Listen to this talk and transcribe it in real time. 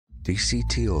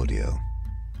DCT Audio.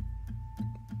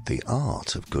 The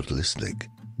art of good listening.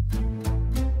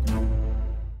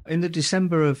 In the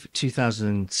December of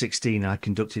 2016, I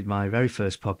conducted my very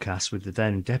first podcast with the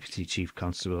then Deputy Chief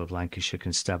Constable of Lancashire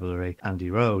Constabulary, Andy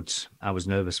Rhodes. I was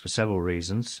nervous for several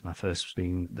reasons. My first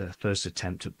being the first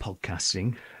attempt at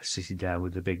podcasting, sitting down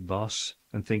with the big boss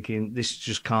and thinking this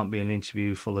just can't be an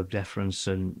interview full of deference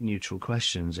and neutral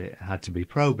questions. It had to be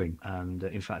probing. And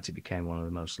in fact, it became one of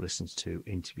the most listened to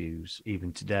interviews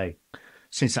even today.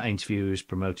 Since that interview, he was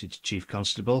promoted to Chief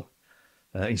Constable,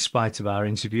 in spite of our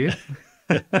interview.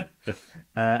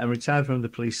 And retired from the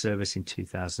police service in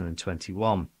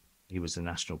 2021. He was the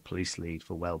National Police Lead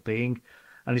for Wellbeing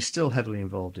and is still heavily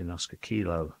involved in Oscar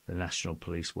Kilo, the National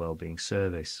Police Wellbeing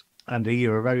Service. Andy,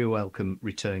 you're a very welcome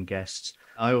return guest.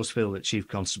 I always feel that Chief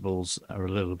Constables are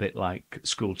a little bit like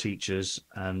school teachers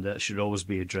and should always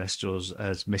be addressed as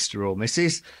Mr. or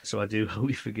Mrs. So I do hope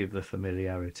you forgive the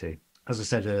familiarity. As I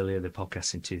said earlier, the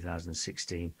podcast in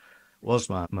 2016 was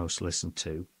my most listened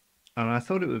to. And I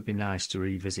thought it would be nice to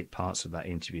revisit parts of that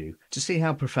interview to see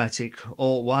how prophetic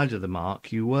or wide of the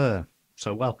mark you were.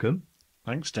 So welcome.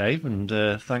 Thanks, Dave, and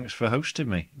thanks for hosting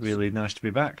me. Really nice to be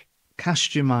back.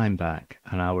 Cast your mind back,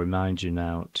 and I'll remind you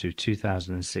now to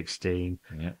 2016.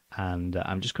 Yeah. And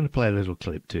I'm just going to play a little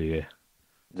clip to you.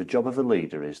 The job of a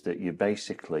leader is that you're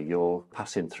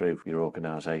passing through your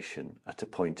organisation at a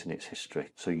point in its history.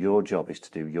 So your job is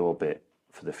to do your bit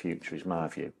for the future, is my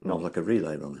view. Not like a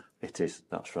relay runner. It is,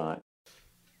 that's right.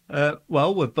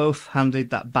 Well, we're both handed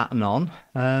that baton on.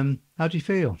 How do you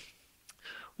feel?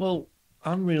 Well,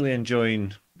 I'm really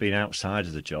enjoying being outside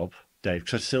of the job, Dave,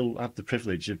 because I still have the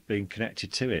privilege of being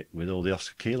connected to it with all the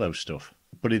Oscar Kilo stuff.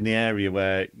 But in the area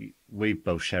where we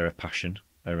both share a passion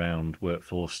around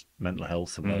workforce, mental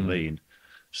health and well-being.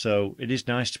 So it is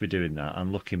nice to be doing that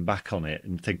and looking back on it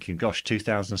and thinking, gosh,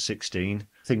 2016,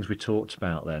 things we talked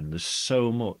about then, there's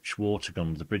so much water gone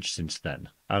under the bridge since then.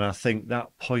 And I think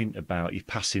that point about you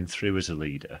passing through as a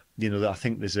leader, I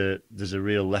think there's a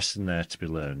real lesson there to be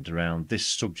learned around this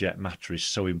subject matter is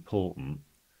so important.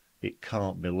 It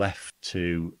can't be left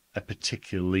to a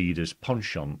particular leader's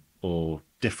penchant or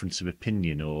difference of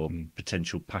opinion or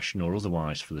potential passion or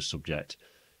otherwise for the subject.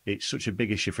 It's such a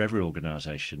big issue for every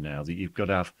organisation now that you've got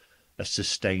to have a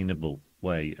sustainable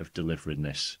way of delivering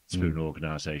this through an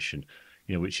organisation,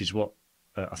 which is what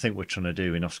I think we're trying to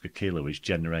do in Oscar Kilo, is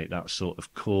generate that sort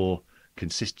of core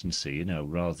consistency,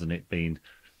 rather than it being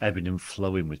ebbing and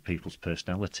flowing with people's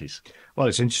personalities. Well,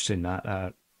 it's interesting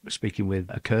that speaking with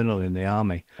a colonel in the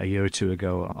army a year or two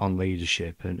ago on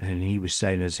leadership, and he was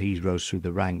saying as he rose through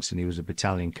the ranks and he was a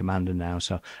battalion commander now,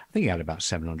 so I think he had about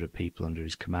 700 people under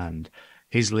his command.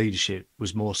 His leadership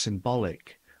was more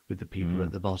symbolic with the people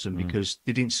at the bottom because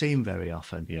they didn't see him very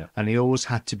often. Yeah. And he always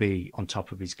had to be on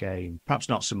top of his game. Perhaps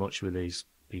not so much with his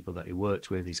people that he worked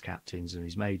with, his captains and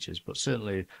his majors, but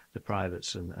certainly the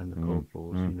privates and the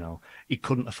corporals, He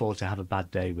couldn't afford to have a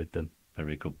bad day with them.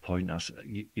 Very good point. I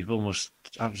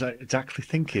was exactly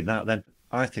thinking that then.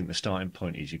 I think the starting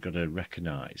point is you've got to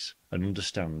recognise and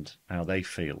understand how they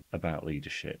feel about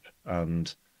leadership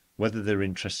and whether they're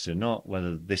interested or not,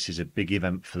 whether this is a big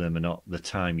event for them or not, the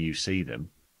time you see them,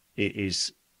 it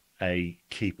is a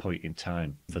key point in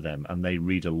time for them. And they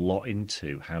read a lot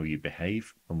into how you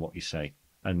behave and what you say.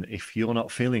 And if you're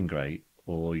not feeling great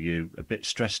or you're a bit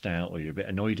stressed out or you're a bit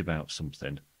annoyed about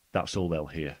something, that's all they'll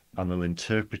hear. And they'll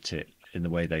interpret it in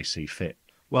the way they see fit.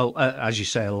 Well, as you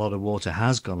say, a lot of water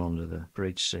has gone under the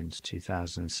bridge since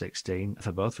 2016,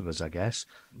 for both of us, I guess.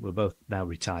 We're both now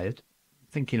retired.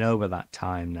 Thinking over that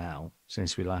time now,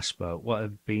 since we last spoke, what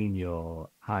have been your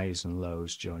highs and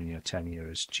lows during your tenure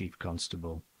as Chief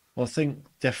Constable? Well, I think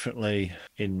definitely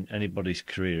in anybody's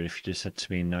career, if you just said to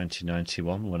me in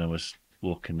 1991 when I was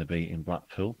walking the beat in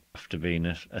Blackpool, after being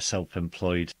a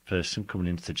self-employed person coming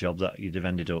into the job, that you'd have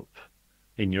ended up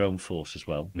in your own force as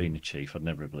well, being a chief, I'd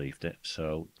never have believed it.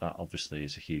 So that obviously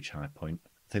is a huge high point.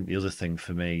 I think the other thing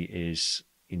for me is,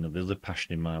 the other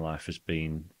passion in my life has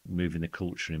been moving the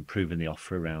culture, improving the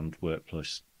offer around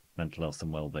workplace mental health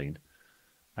and wellbeing.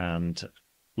 And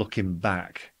looking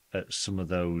back at some of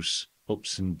those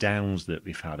ups and downs that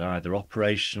we've had, either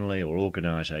operationally or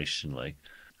organisationally,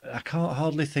 I can't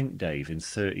hardly think, Dave, in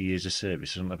 30 years of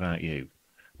service, I don't know about you,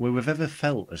 where we've ever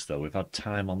felt as though we've had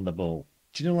time on the ball.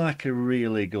 Do you know, like a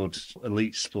really good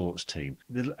elite sports team?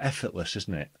 They're effortless,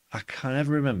 isn't it? I can't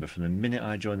ever remember from the minute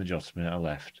I joined the job to the minute I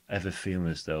left, ever feeling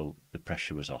as though the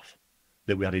pressure was off.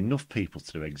 That we had enough people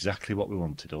to do exactly what we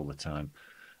wanted all the time.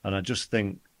 And I just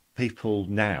think people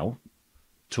now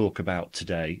talk about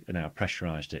today and how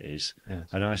pressurised it is. Yes.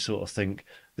 And I sort of think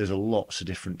there's lots of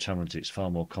different challenges. It's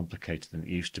far more complicated than it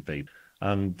used to be.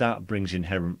 And that brings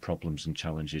inherent problems and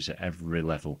challenges at every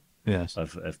level Yes.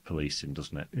 of policing,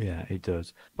 doesn't it? Yeah, it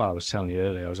does. Well, I was telling you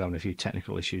earlier, I was having a few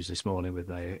technical issues this morning with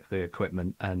the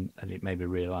equipment, and it made me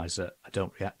realise that I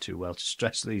don't react too well to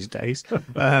stress these days.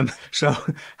 So,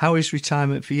 how is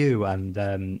retirement for you, and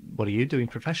what are you doing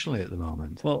professionally at the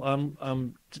moment? Well,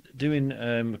 I'm doing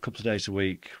a couple of days a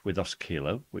week with Oscar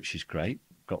Kilo, which is great.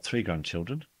 Got 3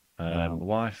 grandchildren. My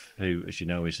wife, who, as you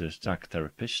know, is a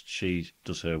psychotherapist, she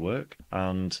does her work,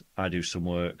 and I do some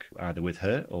work either with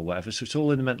her or whatever. So it's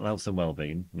all in the mental health and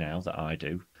wellbeing now that I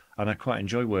do, and I quite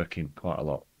enjoy working quite a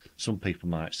lot. Some people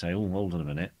might say, "Oh, hold on a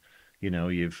minute, you know,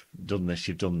 you've done this,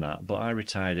 you've done that," but I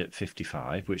retired at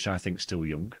 55, which I think is still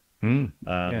young.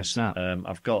 Yeah, snap.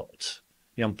 I've got,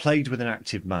 I'm plagued with an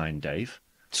active mind, Dave.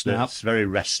 Snap. It's very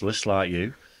restless, like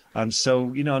you, and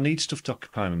so I need stuff to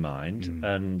occupy my mind,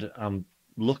 and I'm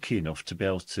lucky enough to be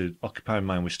able to occupy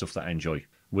my mind with stuff that I enjoy,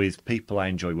 with people I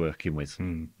enjoy working with,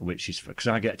 which is because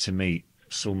I get to meet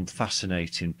some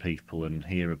fascinating people and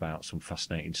hear about some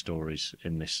fascinating stories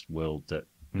in this world that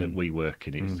we work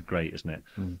in. It's great, isn't it?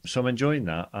 So I'm enjoying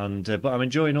that, and but I'm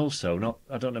enjoying also,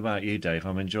 I don't know about you, Dave,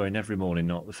 I'm enjoying every morning,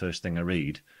 not the first thing I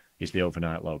read is the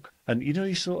overnight log. And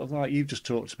you sort of like, you've just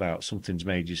talked about something's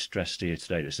made you stressed here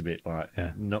today that's a bit like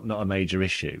not a major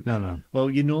issue. No.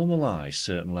 Well, you normalise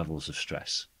certain levels of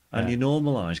stress. And you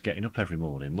normalise getting up every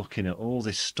morning, looking at all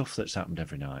this stuff that's happened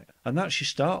every night. And that's your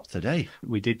start to the day.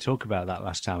 We did talk about that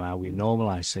last time, how we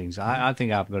normalise things. I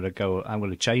think I'm going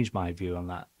to change my view on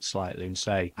that slightly and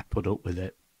say I put up with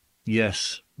it.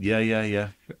 Yes. Yeah.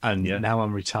 And now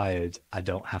I'm retired, I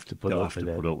don't have to put up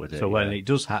with it. So when it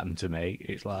does happen to me,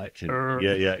 it's like...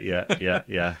 Yeah.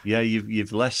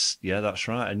 You've less... Yeah, that's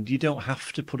right. And you don't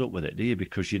have to put up with it, do you?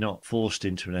 Because you're not forced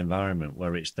into an environment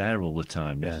where it's there all the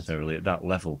time necessarily at that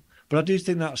level. But I do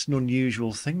think that's an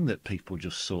unusual thing that people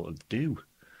just sort of do.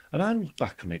 And I look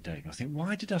back on it, Dave, and I think,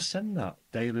 why did I send that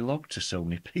daily log to so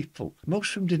many people?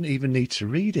 Most of them didn't even need to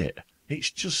read it. It's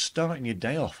just starting your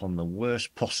day off on the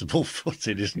worst possible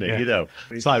footing, isn't it? Yeah.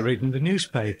 It's like reading the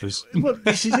newspapers. Well,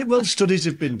 this is it. Well, studies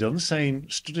have been done saying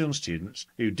study on students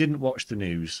who didn't watch the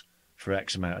news for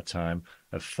X amount of time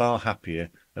are far happier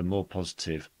and more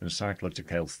positive and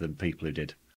psychological health than people who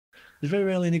did. There's very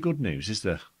rarely any good news, is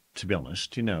there, to be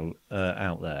honest,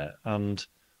 out there. And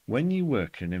when you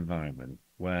work in an environment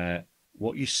where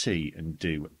what you see and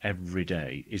do every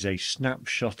day is a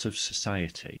snapshot of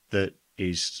society that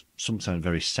is sometimes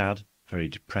very sad, very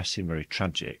depressing, very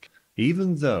tragic,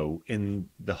 even though in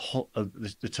the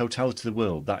totality of the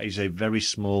world, that is a very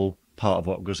small part of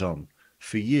what goes on.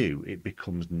 For you, it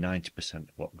becomes 90% of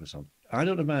what goes on. I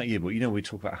don't know about you, but we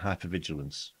talk about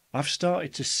hypervigilance. I've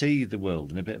started to see the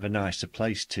world in a bit of a nicer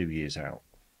place 2 years out,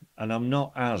 and I'm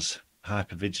not as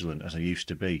hypervigilant as I used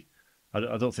to be. I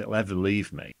don't think it'll ever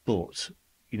leave me, but,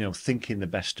 thinking the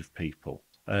best of people.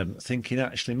 Thinking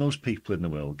actually most people in the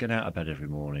world get out of bed every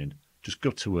morning, just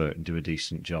go to work and do a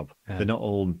decent job. Yeah. They're not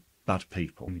all bad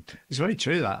people. It's very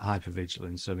true, that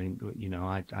hypervigilance. I mean,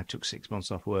 I took 6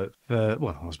 months off work for,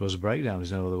 I suppose a breakdown.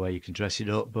 There's no other way you can dress it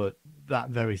up. But that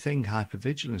very thing,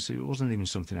 hypervigilance, it wasn't even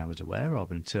something I was aware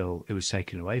of until it was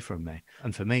taken away from me.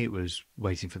 And for me, it was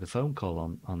waiting for the phone call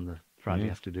on the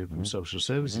Friday afternoon from social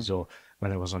services, or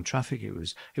when I was on traffic,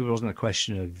 it wasn't a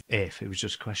question of if, it was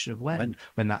just a question of when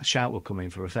that shout would come in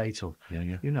for a fatal.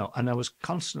 And I was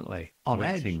constantly on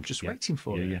edge, just waiting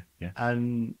for it.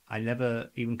 And I never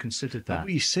even considered that.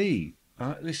 But you see,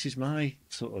 this is my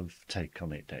sort of take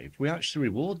on it, Dave. We actually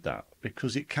reward that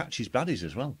because it catches baddies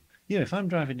as well. If I'm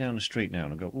driving down the street now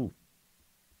and I go, "Oh,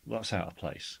 that's out of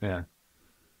place." Yeah.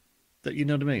 That, you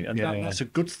know what I mean? And that's a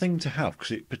good thing to have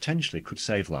because it potentially could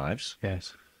save lives.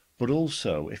 Yes. But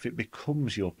also, if it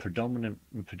becomes your predominant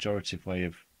and pejorative way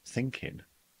of thinking,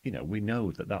 we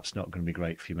know that that's not going to be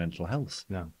great for your mental health.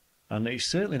 No. And it's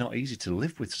certainly not easy to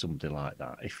live with somebody like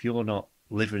that if you're not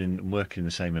living and working in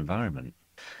the same environment.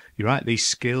 You're right. These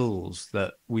skills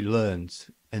that we learned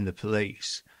in the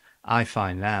police, I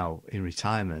find now in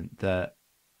retirement that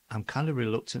I'm kind of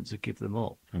reluctant to give them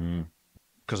up.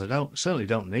 Because I certainly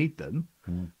don't need them,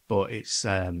 but it's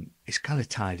kind of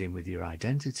tied in with your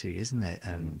identity, isn't it?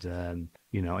 And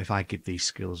if I give these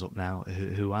skills up now,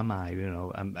 who am I?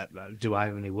 Do I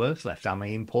have any worth left? Am I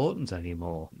important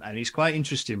anymore? And it's quite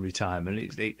interesting,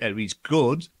 retirement. It's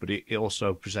good, but it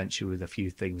also presents you with a few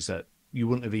things that you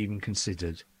wouldn't have even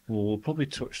considered. Well, we'll probably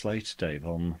touch later, Dave,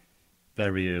 on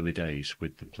very early days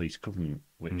with the police covenant,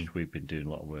 which we've been doing a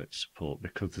lot of work to support,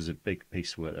 because there's a big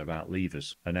piece of work there about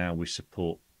leavers, and how we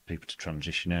support people to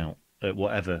transition out. at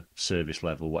whatever service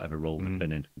level, whatever role they've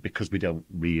been in, because we don't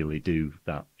really do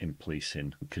that in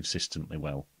policing consistently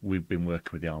well. We've been working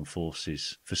with the armed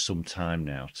forces for some time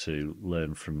now to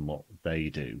learn from what they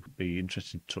do. Be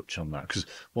interesting to touch on that, because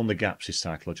one of the gaps is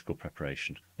psychological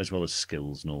preparation, as well as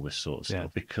skills and all this sort of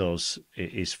stuff, because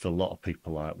it is for a lot of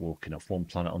people like walking off one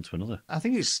planet onto another. I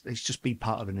think it's just been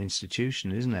part of an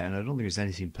institution, isn't it? And I don't think it's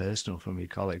anything personal from your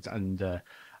colleagues. And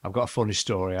I've got a funny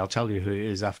story. I'll tell you who it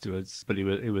is afterwards. But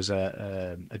it was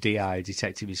a DI,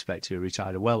 detective inspector, who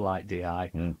retired, a well-liked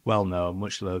DI, well-known,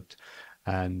 much loved.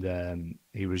 And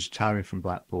he was retiring from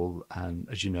Blackpool. And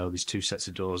as you know, there's two sets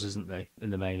of doors, isn't there, in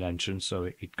the main entrance? So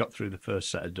he got through the first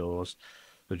set of doors.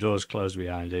 The doors closed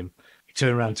behind him. He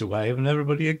turned around to wave, and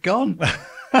everybody had gone.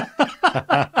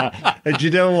 And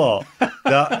you know what?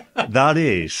 That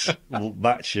is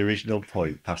back to your original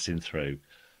point, passing through,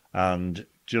 and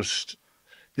just.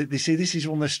 You see, this is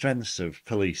one of the strengths of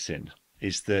policing,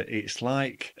 is that it's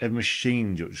like a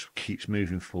machine that just keeps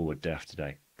moving forward day after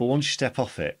day. But once you step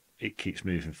off it, it keeps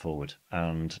moving forward.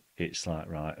 And it's like,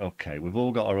 right, okay, we've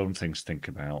all got our own things to think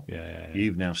about. Yeah.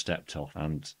 You've now stepped off,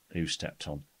 and who's stepped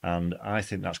on? And I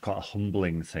think that's quite a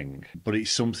humbling thing. But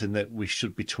it's something that we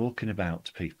should be talking about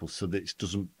to people so that it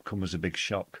doesn't come as a big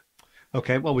shock.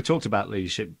 Okay, well, we talked about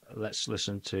leadership. Let's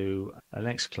listen to a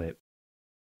next clip.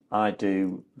 I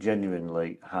do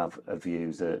genuinely have a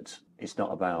view that it's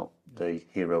not about the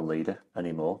hero leader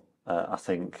anymore. I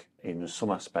think in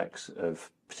some aspects of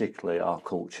particularly our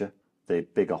culture, the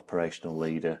big operational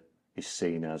leader is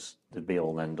seen as the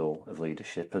be-all and end-all of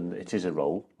leadership, and it is a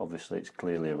role. Obviously, it's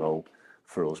clearly a role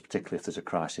for us, particularly if there's a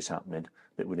crisis happening,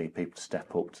 that we need people to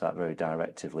step up to that very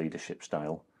directive leadership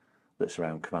style that's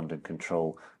around command and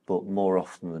control. But more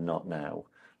often than not now,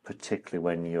 particularly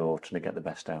when you're trying to get the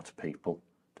best out of people,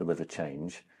 deliver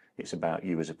change, it's about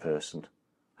you as a person,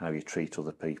 how you treat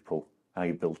other people, how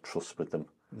you build trust with them,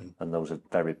 and those are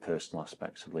very personal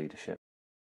aspects of leadership.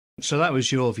 So that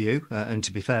was your view, and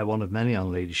to be fair, one of many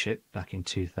on leadership back in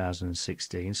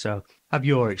 2016. So have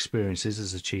your experiences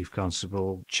as a Chief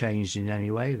Constable changed in any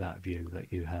way, that view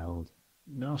that you held?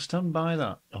 No, I stand by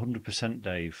that 100%,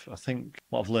 Dave. I think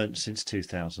what I've learned since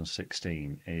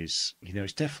 2016 is,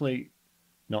 it's definitely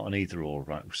not an either or,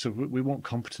 right? So we want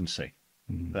competency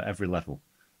at every level.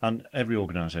 And every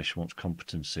organisation wants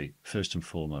competency, first and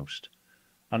foremost.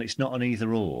 And it's not an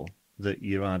either or, that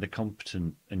you're either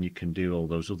competent and you can do all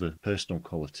those other personal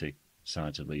quality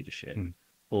sides of leadership,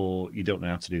 or you don't know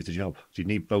how to do the job. You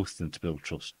need both of them to build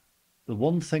trust. The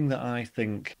one thing that I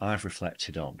think I've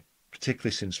reflected on,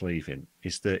 particularly since leaving,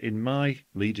 is that in my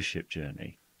leadership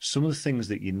journey, some of the things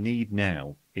that you need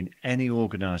now in any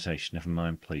organisation, never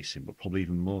mind policing, but probably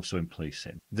even more so in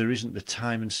policing, there isn't the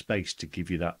time and space to give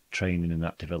you that training and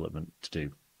that development to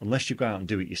do. Unless you go out and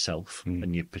do it yourself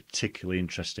and you're particularly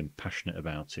interested and passionate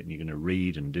about it and you're going to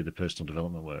read and do the personal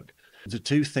development work. The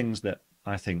two things that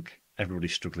I think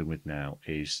everybody's struggling with now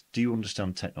is, do you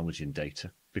understand technology and data?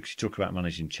 Because you talk about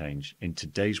managing change. In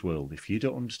today's world, if you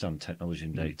don't understand technology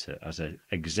and data as an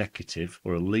executive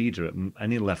or a leader at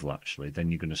any level, actually, then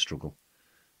you're going to struggle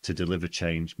to deliver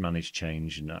change, manage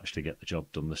change, and actually get the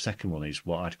job done. The second one is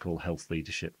what I'd call health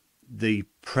leadership. The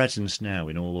presence now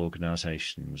in all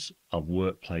organisations of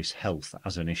workplace health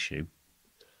as an issue,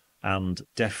 and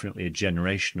definitely a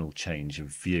generational change of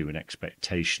view and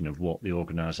expectation of what the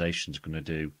organisation's going to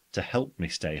do to help me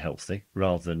stay healthy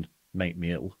rather than make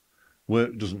me ill.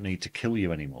 Work doesn't need to kill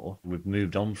you anymore. We've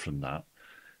moved on from that.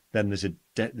 Then there's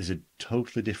a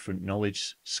totally different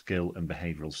knowledge, skill and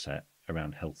behavioural set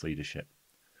around health leadership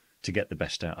to get the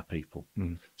best out of people.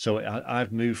 So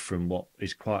I've moved from what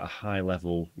is quite a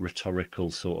high-level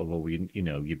rhetorical sort of,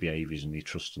 your behaviours and your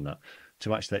trust and that,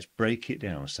 to actually let's break it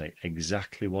down and say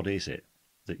exactly what is it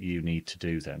that you need to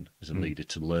do then as a leader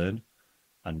to learn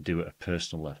and do at a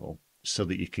personal level so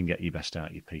that you can get your best out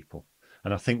of your people.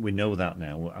 And I think we know that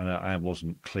now, and I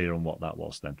wasn't clear on what that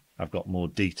was then. I've got more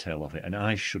detail of it, and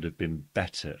I should have been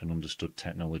better and understood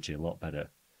technology a lot better.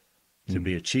 To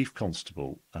be a chief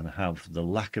constable and have the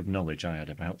lack of knowledge I had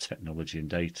about technology and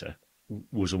data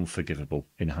was unforgivable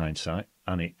in hindsight,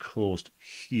 and it caused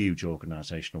huge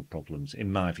organisational problems, in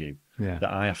my view, that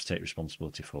I have to take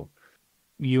responsibility for.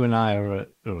 You and I are at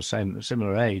a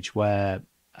similar age where,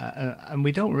 and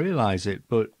we don't realise it,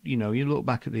 but, you look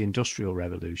back at the Industrial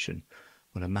Revolution,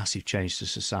 what a massive change to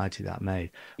society that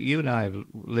made. You and I have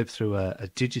lived through a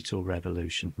digital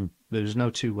revolution. There's no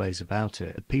two ways about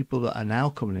it. The people that are now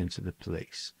coming into the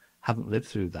police haven't lived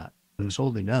through that. That's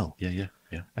all they know. Yeah.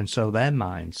 And so their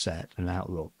mindset and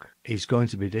outlook is going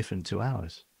to be different to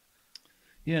ours.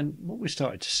 Yeah, and what we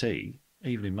started to see,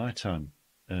 even in my time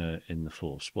in the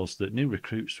force was that new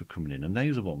recruits were coming in, and they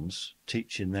were the ones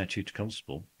teaching their tutor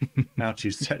constable how to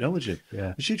use the technology.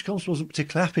 Yeah. The tutor constable wasn't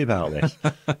particularly happy about this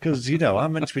because,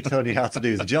 I'm meant to be telling you how to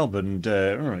do the job and,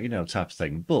 type of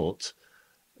thing. But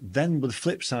then with the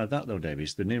flip side of that, though, Dave,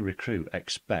 is the new recruit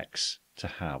expects to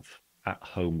have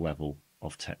at-home level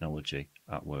of technology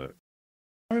at work.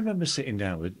 I remember sitting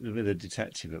down with a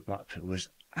detective at Blackpool who was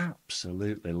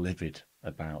absolutely livid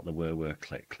about the where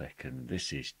click, and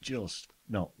this is just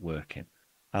not working.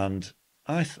 And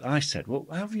I said, well,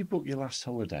 how have you booked your last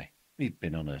holiday? You've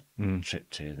been on a trip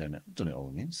to here, then done it all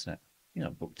on the internet.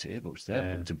 Booked here, booked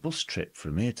there, booked a bus trip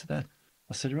from here to there.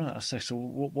 I said, right. I said, so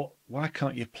why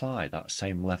can't you apply that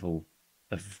same level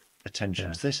of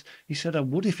attention to this? He said, I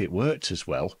would if it worked as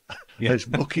well as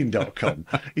booking.com.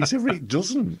 He said, it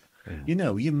doesn't.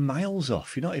 Yeah. You're miles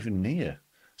off. You're not even near.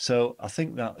 So I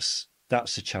think that's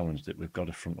a challenge that we've got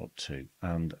to front up to.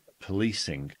 And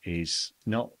policing is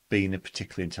not being a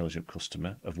particularly intelligent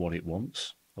customer of what it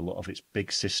wants. A lot of it's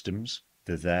big systems.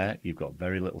 They're there. You've got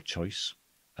very little choice.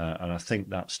 And I think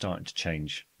that's starting to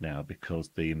change now because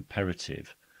the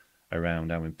imperative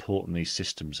around how important these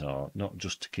systems are, not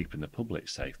just to keeping the public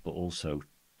safe, but also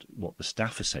what the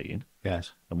staff are saying and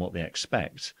what they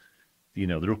expect.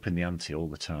 They're up in the ante all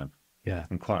the time. Yeah.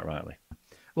 And quite rightly.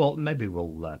 Well, maybe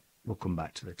we'll come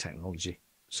back to the technology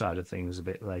side of things a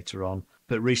bit later on.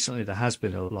 But recently there has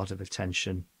been a lot of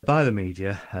attention by the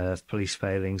media of police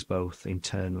failings, both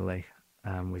internally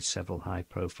and with several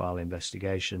high-profile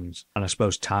investigations. And I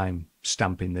suppose time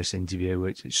stamping this interview,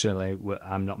 which certainly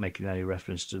I'm not making any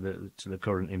reference to the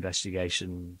current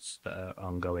investigations that are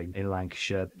ongoing in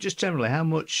Lancashire. Just generally, how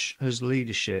much has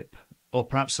leadership, or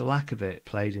perhaps the lack of it,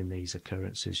 played in these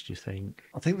occurrences, do you think?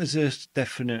 I think there's a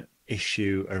definite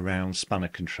issue around spanner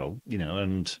control,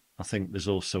 and I think there's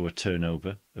also a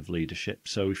turnover of leadership.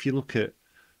 So if you look at,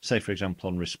 say, for example,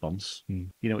 on response,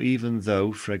 even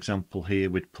though, for example, here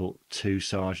we'd put 2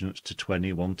 sergeants to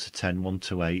 20, 1 to 10, 1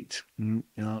 to 8,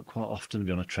 quite often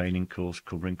be on a training course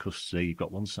covering custody, you've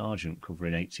got 1 sergeant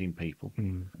covering 18 people.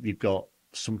 You've got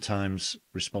sometimes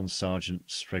response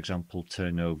sergeants, for example,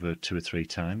 turn over 2 or 3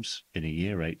 times in a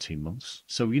year, 18 months.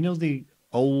 So, the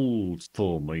old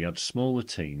form where you had smaller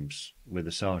teams with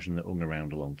a sergeant that hung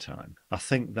around a long time, I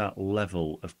think that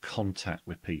level of contact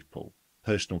with people,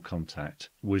 personal contact,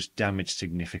 was damaged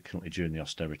significantly during the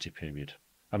austerity period.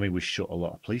 I mean, we shut a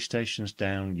lot of police stations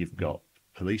down. You've got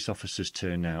police officers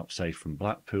turn out, say, from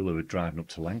Blackpool who are driving up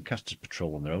to Lancaster to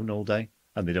patrol on their own all day,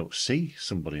 and they don't see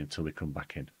somebody until they come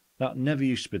back in. That never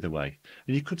used to be the way.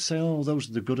 And you could say, oh, those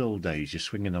are the good old days, you're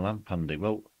swinging a lamp, Andy.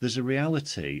 Well, there's a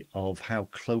reality of how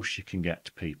close you can get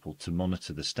to people to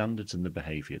monitor the standards and the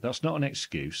behaviour. That's not an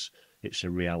excuse. It's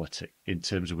a reality in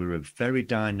terms of we're a very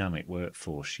dynamic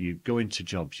workforce. You go into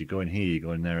jobs, you go in here, you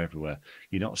go in there, everywhere.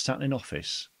 You're not sat in an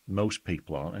office, most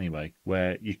people aren't anyway,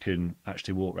 where you can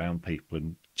actually walk around people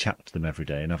and chat to them every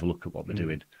day and have a look at what they're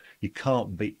doing. You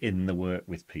can't be in the work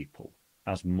with people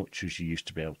as much as you used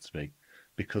to be able to be.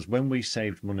 Because when we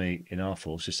saved money in our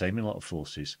forces, saving a lot of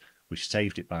forces, we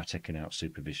saved it by taking out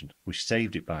supervision. We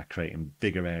saved it by creating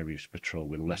bigger areas of patrol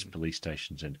with less police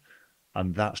stations in.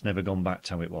 And that's never gone back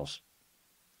to how it was.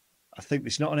 I think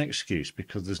it's not an excuse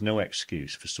because there's no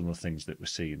excuse for some of the things that we're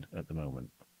seeing at the moment.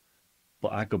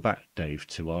 But I go back, Dave,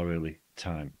 to our early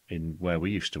time in where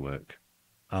we used to work.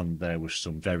 And there was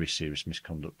some very serious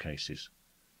misconduct cases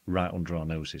right under our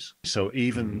noses. So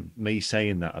even me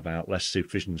saying that about less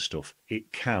supervision and stuff,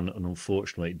 it can, and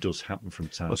unfortunately it does happen from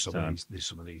time to time. There's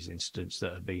some of these incidents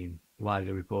that have been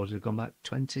widely reported have gone back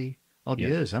 20 odd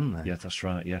years, haven't they? Yeah, that's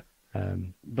right, yeah.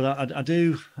 But I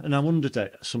do, and I wonder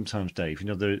sometimes, Dave,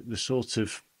 the sort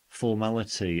of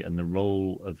formality and the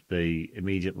role of the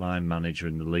immediate line manager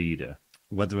and the leader,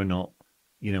 whether or not,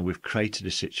 we've created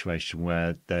a situation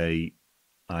where they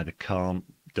either can't,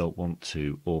 don't want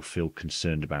to, or feel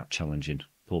concerned about challenging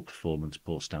poor performance,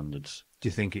 poor standards. Do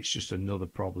you think it's just another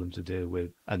problem to deal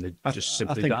with and they just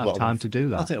simply don't have time to do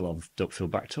that? I think a lot of them don't feel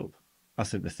backed up. I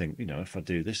think they think, if I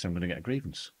do this, I'm going to get a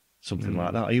grievance. Something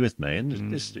like that. Are you with me?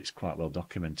 And it's quite well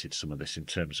documented, some of this, in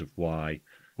terms of why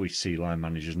we see line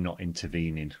managers not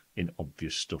intervening in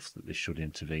obvious stuff that they should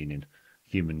intervene in.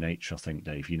 Human nature, I think,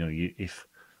 Dave. If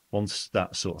once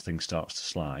that sort of thing starts to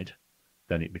slide,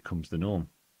 then it becomes the norm.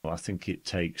 I think it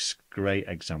takes great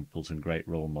examples and great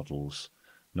role models,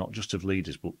 not just of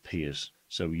leaders, but peers.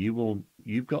 So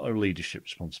you've got a leadership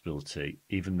responsibility,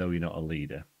 even though you're not a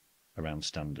leader, around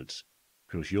standards,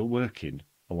 because you're working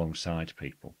alongside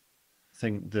people. I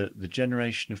think that the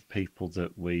generation of people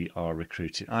that we are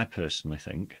recruiting, I personally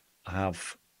think,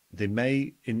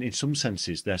 in some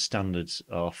senses, their standards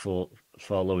are for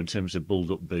far lower in terms of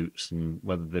bulled up boots and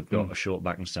whether they've got a short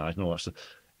back and size and all that stuff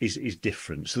is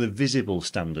different. So the visible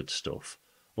standard stuff,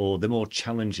 or the more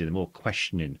challenging, the more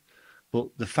questioning. But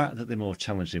the fact that they're more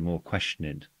challenging, more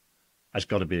questioning, has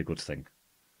got to be a good thing,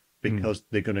 because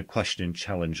they're going to question and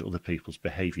challenge other people's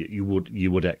behaviour. You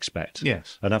would expect.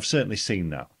 Yes. And I've certainly seen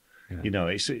that. Yeah.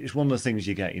 It's one of the things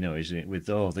you get, isn't it, with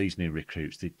these new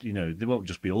recruits, they won't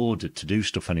just be ordered to do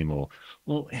stuff anymore.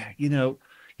 Well,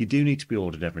 you do need to be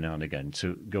ordered every now and again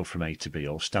to go from A to B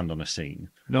or stand on a scene.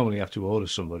 Normally you have to order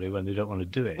somebody when they don't want to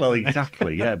do it. Well,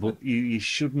 exactly, yeah, but you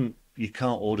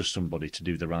can't order somebody to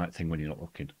do the right thing when you're not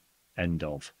looking. End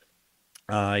of.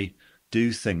 I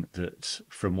do think that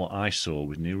from what I saw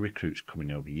with new recruits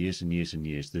coming over years and years and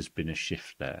years, there's been a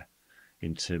shift there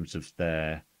in terms of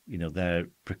their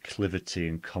proclivity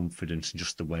and confidence and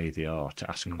just the way they are to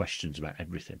ask questions about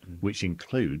everything, which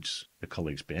includes the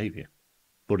colleague's behaviour.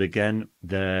 But again,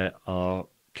 there are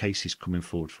cases coming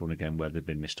forward for and again where there have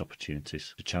been missed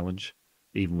opportunities to challenge,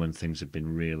 even when things have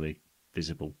been really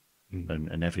visible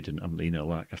and evident, and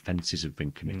like offences have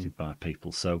been committed by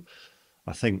people. So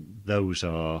I think those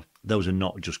are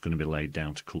not just going to be laid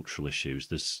down to cultural issues.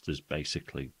 There's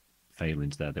basically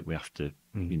failings there that we have to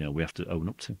own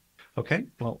up to. Okay,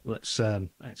 well let's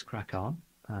crack on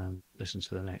and listen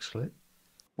to the next clip.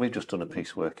 We've just done a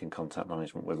piece of work in contact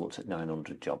management. We've looked at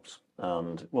 900 jobs,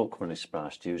 and it won't come as a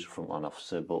surprise to you as a frontline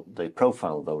officer, but the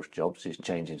profile of those jobs is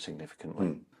changing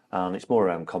significantly. And it's more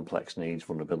around complex needs,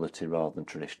 vulnerability, rather than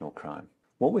traditional crime.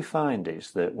 What we find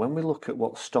is that when we look at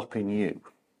what's stopping you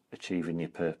achieving your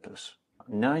purpose,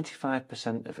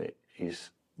 95% of it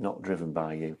is not driven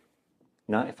by you.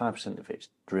 95% of it's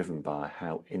driven by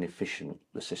how inefficient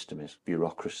the system is.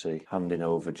 Bureaucracy, handing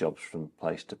over jobs from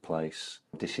place to place,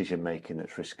 decision making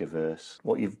that's risk averse.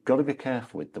 What you've got to be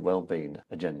careful with the wellbeing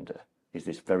agenda is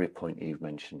this very point you've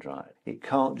mentioned, right? It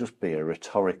can't just be a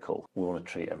rhetorical, we want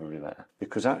to treat everybody better.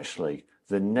 Because actually,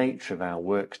 the nature of how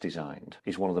work's designed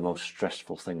is one of the most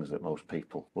stressful things that most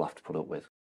people will have to put up with.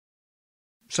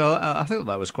 So I thought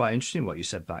that was quite interesting what you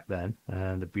said back then,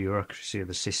 the bureaucracy of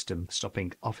the system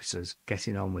stopping officers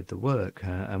getting on with the work.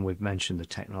 And we've mentioned the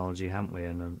technology, haven't we?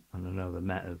 And I know the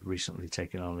Met have recently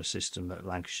taken on a system that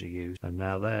Lancashire used, and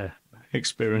now they're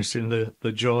experiencing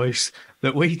the joys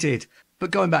that we did.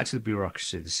 But going back to the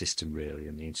bureaucracy of the system, really,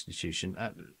 and the institution,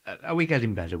 are we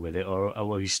getting better with it, or are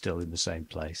we still in the same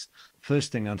place?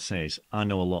 First thing I'd say is I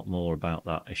know a lot more about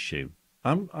that issue.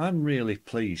 I'm really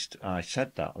pleased I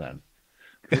said that then.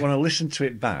 But when I listened to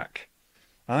it back,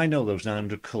 I know those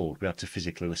 900 calls we had to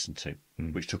physically listen to,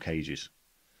 which took ages.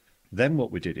 Then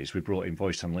what we did is we brought in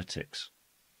voice analytics,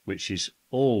 which is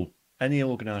any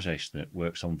organisation that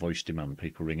works on voice demand,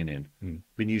 people ringing in,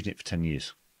 been using it for 10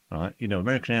 years. Right?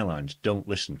 American Airlines don't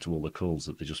listen to all the calls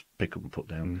that they just pick up and put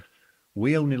down.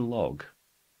 We only log,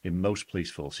 in most police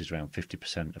forces, around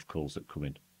 50% of calls that come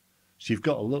in. So you've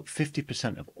got to look,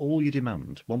 50% of all your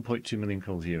demand, 1.2 million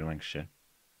calls a year in Lancashire,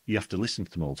 you have to listen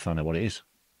to them all to find out what it is.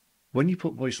 When you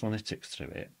put voice analytics through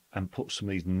it and put some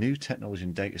of these new technology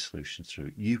and data solutions through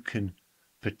it, you can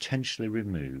potentially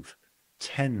remove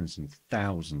tens and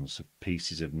thousands of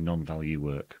pieces of non-value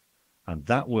work. And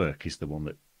that work is the one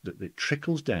that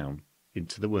trickles down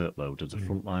into the workload of the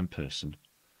frontline person.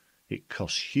 It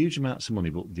costs huge amounts of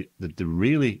money, but the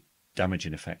really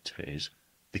damaging effect of it is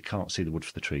they can't see the wood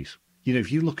for the trees.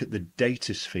 If you look at the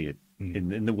data sphere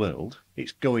in the world,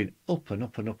 it's going up and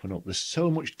up and up and up. There's so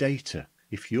much data.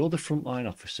 If you're the frontline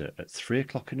officer at 3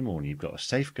 o'clock in the morning, you've got a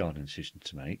safeguarding decision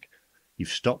to make, you've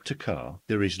stopped a car,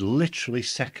 there is literally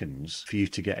seconds for you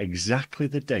to get exactly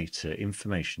the data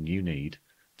information you need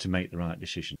to make the right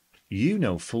decision. You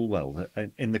know full well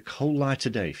that in the cold light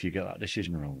of day, if you get that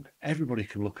decision wrong, everybody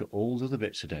can look at all the other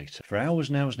bits of data for hours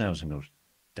and hours and hours and go,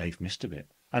 Dave missed a bit.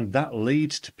 And that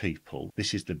leads to people,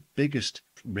 this is the biggest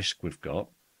risk we've got,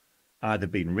 either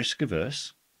being risk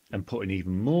averse and putting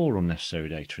even more unnecessary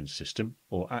data in the system,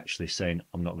 or actually saying,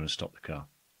 I'm not going to stop the car.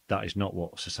 That is not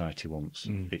what society wants.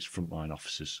 It's frontline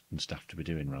officers and staff to be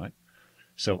doing, right?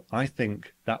 So I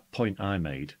think that point I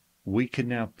made, we can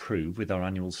now prove with our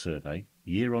annual survey,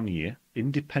 year on year,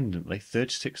 independently,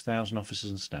 36,000 officers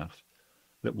and staff,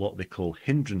 that what they call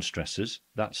hindrance stressors,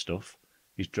 that stuff,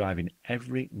 is driving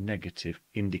every negative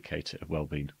indicator of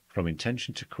wellbeing, from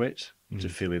intention to quit, to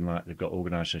feeling like they've got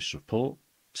organisational support,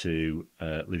 to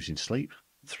losing sleep,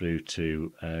 through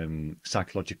to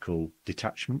psychological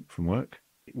detachment from work.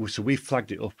 So we've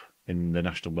flagged it up in the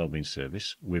National Wellbeing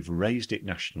Service, we've raised it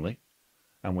nationally,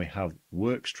 and we have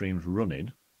work streams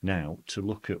running now to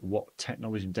look at what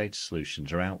technology and data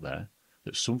solutions are out there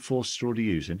that some forces are already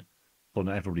using, but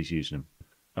not everybody's using them.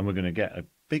 And we're going to get a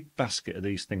big basket of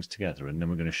these things together, and then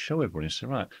we're going to show everyone and say,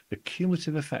 right, the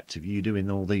cumulative effect of you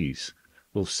doing all these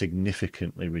will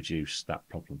significantly reduce that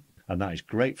problem. And that is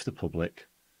great for the public.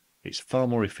 It's far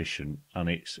more efficient, and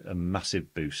it's a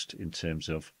massive boost in terms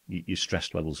of your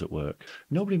stress levels at work.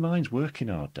 Nobody minds working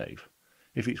hard, Dave,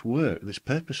 if it's work that's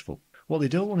purposeful. What they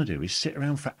don't want to do is sit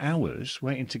around for hours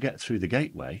waiting to get through the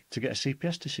gateway to get a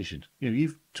CPS decision.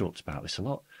 You've talked about this a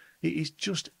lot. It is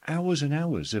just hours and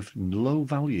hours of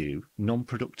low-value,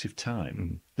 non-productive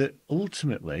time that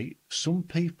ultimately some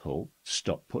people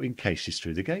stop putting cases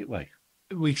through the gateway.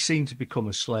 We seem to become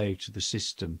a slave to the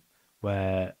system,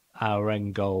 where our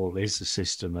end goal is the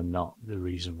system and not the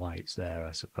reason why it's there,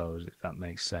 I suppose, if that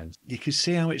makes sense. You can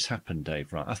see how it's happened,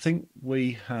 Dave, right? I think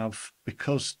we have,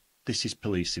 because this is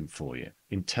policing for you,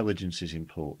 intelligence is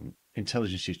important.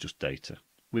 Intelligence is just data.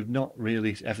 We've not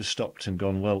really ever stopped and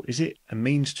gone, well, is it a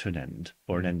means to an end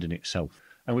or an end in itself?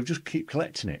 And we just keep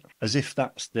collecting it as if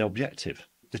that's the objective.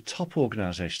 The top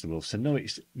organisations of the world said, no,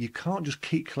 you can't just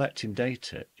keep collecting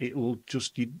data. It will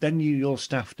just, your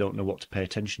staff don't know what to pay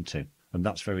attention to. And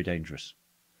that's very dangerous.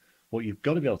 What you've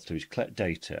got to be able to do is collect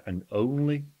data and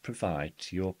only provide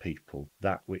to your people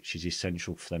that which is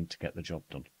essential for them to get the job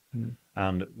done.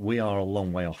 And we are a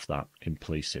long way off that in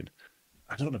policing.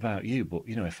 I don't know about you, but,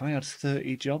 if I had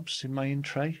 30 jobs in my in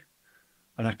tray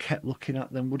and I kept looking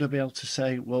at them, would I be able to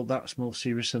say, well, that's more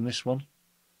serious than this one?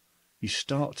 You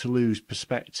start to lose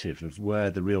perspective of where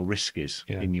the real risk is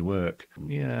in your work.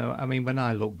 I mean, when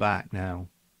I look back now,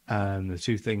 the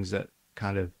two things that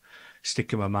kind of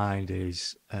stick in my mind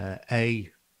is,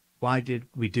 why did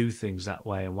we do things that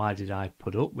way, and why did I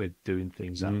put up with doing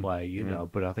things that way,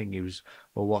 But I think it was,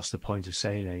 well, what's the point of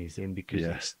saying anything,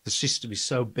 because the system is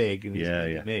so big and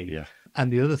it's me.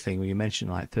 And the other thing, when you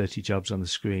mentioned like 30 jobs on the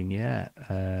screen,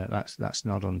 that's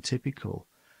not untypical.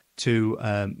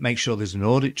 To make sure there's an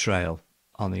audit trail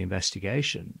on the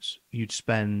investigations, you'd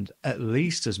spend at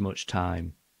least as much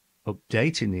time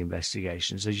updating the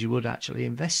investigations as you would actually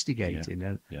investigating.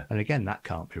 And again, that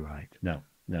can't be right. No.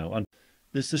 And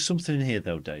there's something in here,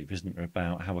 though, Dave, isn't there,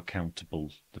 about how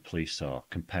accountable the police are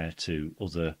compared to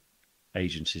other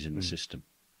agencies in the system.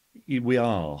 We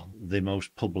are the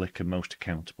most public and most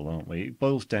accountable, aren't we? It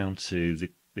boils down to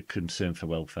the concern for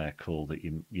welfare call that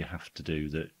you have to do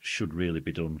that should really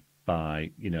be done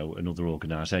by, another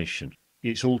organisation.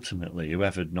 It's ultimately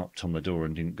whoever knocked on the door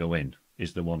and didn't go in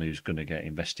is the one who's going to get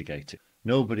investigated.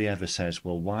 Nobody ever says,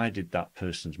 well, why did that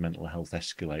person's mental health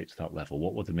escalate to that level?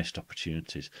 What were the missed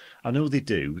opportunities? I know they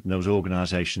do, and those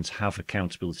organisations have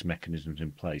accountability mechanisms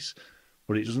in place,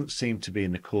 but it doesn't seem to be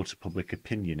in the court of public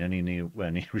opinion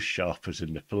anywhere near as sharp as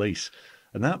in the police.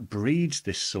 And that breeds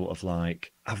this sort of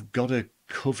like, I've got to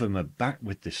cover my back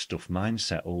with this stuff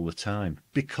mindset all the time,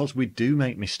 because we do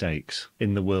make mistakes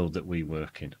in the world that we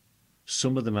work in.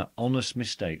 Some of them are honest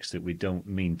mistakes that we don't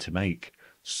mean to make.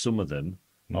 Some of them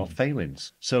are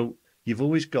failings. So you've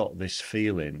always got this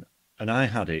feeling, and I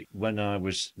had it when I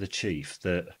was the chief,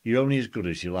 that you're only as good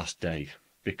as your last day,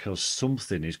 because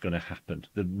something is going to happen.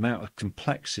 The amount of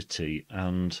complexity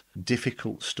and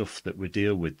difficult stuff that we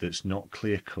deal with that's not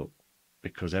clear-cut,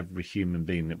 because every human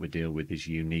being that we deal with is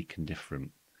unique and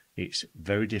different. It's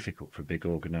very difficult for a big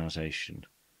organisation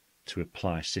to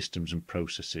apply systems and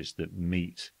processes that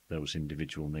meet those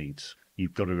individual needs.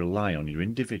 You've got to rely on your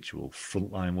individual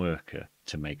frontline worker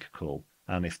to make a call.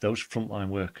 And if those frontline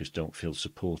workers don't feel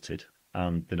supported,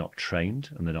 and they're not trained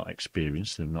and they're not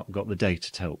experienced, they've not got the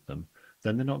data to help them,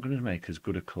 then they're not going to make as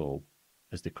good a call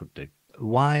as they could do.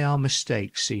 Why are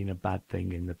mistakes seen a bad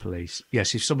thing in the police?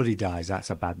 Yes, if somebody dies, that's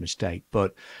a bad mistake.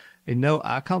 But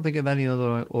I can't think of any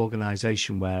other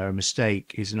organisation where a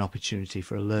mistake is an opportunity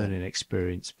for a learning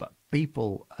experience. But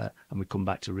people, and we come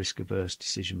back to risk-averse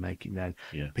decision-making then,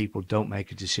 people don't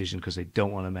make a decision because they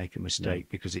don't want to make a mistake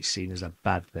because it's seen as a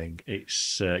bad thing.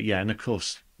 It's, and of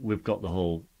course, we've got the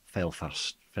whole fail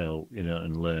fast,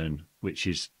 and learn, which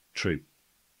is true.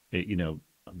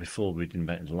 Before we'd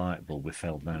invented the light bulb, we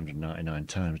failed 999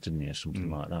 times, didn't you? Something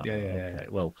like that. Yeah.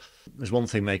 Well, there's one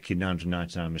thing making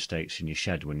 999 mistakes in your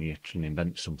shed when you can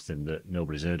invent something that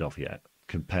nobody's heard of yet,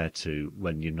 compared to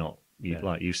when you're not,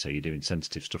 like you say, you're doing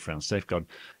sensitive stuff around safeguard.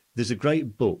 There's a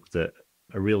great book that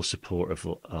a real supporter of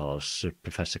ours,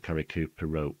 Professor Carrie Cooper,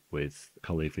 wrote with a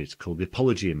colleague. It's called The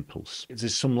Apology Impulse.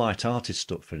 There's some light-hearted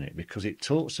stuff in it because it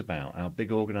talks about how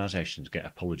big organisations get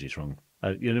apologies wrong.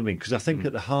 You know what I mean? Because I think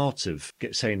at the heart of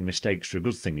saying mistakes are a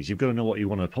good thing is you've got to know what you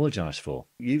want to apologise for.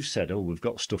 You've said, oh, we've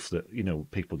got stuff that,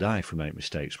 people die if we make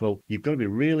mistakes. Well, you've got to be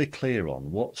really clear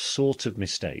on what sort of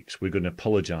mistakes we're going to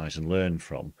apologise and learn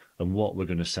from, and what we're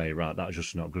going to say, right, that's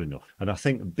just not good enough. And I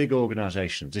think big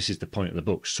organisations, this is the point of the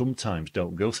book, sometimes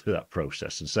don't go through that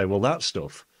process and say, well, that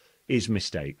stuff is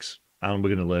mistakes and we're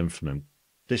going to learn from them.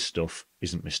 This stuff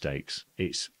isn't mistakes,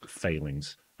 it's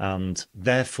failings. And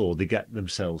therefore, they get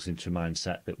themselves into a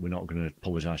mindset that we're not going to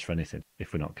apologise for anything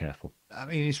if we're not careful. I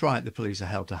mean, it's right, the police are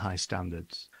held to high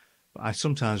standards. But I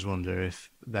sometimes wonder if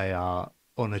they are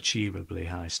unachievably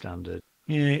high standard.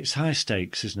 Yeah, it's high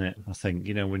stakes, isn't it? I think,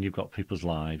 when you've got people's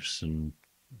lives and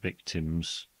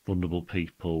victims, vulnerable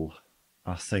people,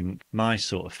 I think my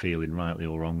sort of feeling, rightly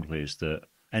or wrongly, is that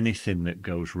anything that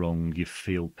goes wrong, you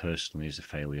feel personally is a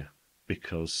failure.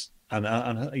 Because...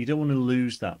 And you don't want to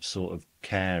lose that sort of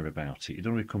care about it. You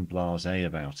don't want to become blasé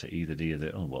about it either, do you?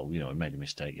 That, oh, well, I made a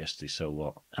mistake yesterday, so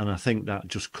what? And I think that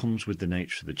just comes with the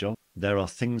nature of the job. There are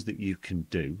things that you can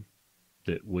do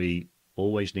that we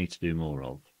always need to do more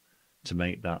of to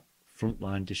make that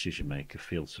frontline decision maker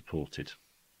feel supported.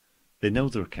 They know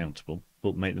they're accountable,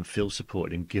 but make them feel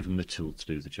supported and give them the tool to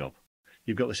do the job.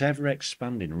 You've got this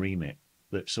ever-expanding remit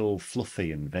that's all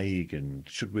fluffy and vague and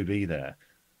should we be there?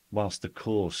 Whilst the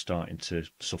core's starting to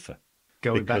suffer.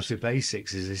 Going back to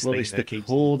basics is this thing it's that the keeps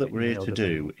core that we're here to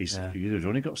do people. is you've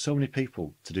only got so many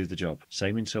people to do the job.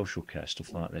 Same in social care,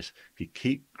 stuff like this. If you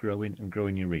keep growing and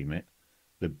growing your remit,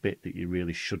 the bit that you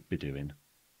really should be doing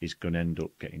is going to end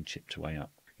up getting chipped away at.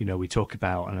 We talk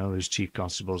about, I know those chief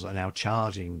constables are now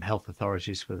charging health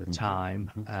authorities for the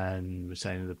time, and we're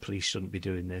saying the police shouldn't be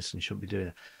doing this and shouldn't be doing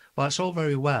that. Well, that's all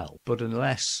very well, but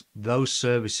unless those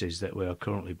services that we are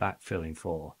currently backfilling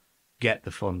for get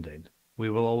the funding, we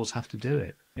will always have to do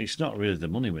it. It's not really the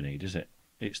money we need, is it?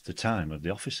 It's the time of the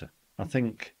officer. I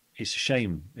think it's a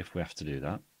shame if we have to do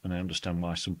that, and I understand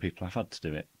why some people have had to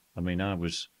do it. I mean, I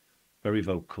was very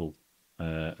vocal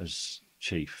as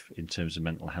chief in terms of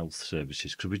mental health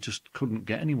services because we just couldn't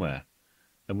get anywhere.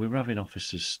 And we were having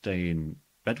officers staying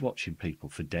bed watching people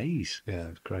for days. Yeah,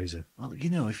 it's crazy. Well,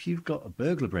 if you've got a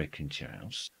burglar breaking into your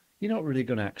house, you're not really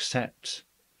going to accept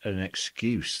an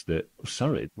excuse that,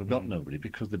 sorry, we've got nobody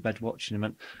because the bed watching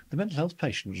meant the mental health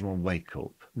patient doesn't want to wake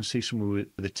up and see someone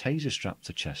with a taser strapped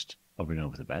to chest hovering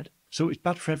over the bed. So it's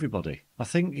bad for everybody. I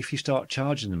think if you start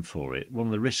charging them for it, one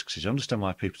of the risks is, I understand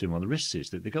why people do one of the risks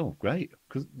is that they go, oh, great,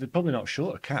 because they're probably not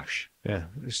short of cash. Yeah,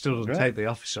 it still doesn't take the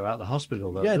officer out of the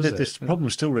hospital, though, yeah, does this problem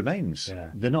still remains. Yeah.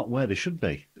 They're not where they should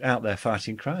be, out there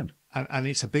fighting crime. And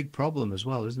it's a big problem as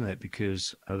well, isn't it?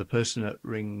 Because the person that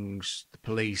rings the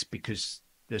police because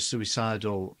they're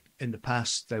suicidal, in the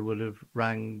past they would have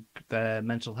rang their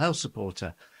mental health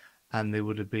supporter, and there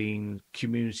would have been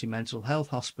community mental health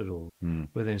hospital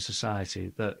within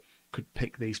society that could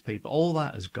pick these people. All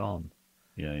that has gone.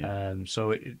 Yeah.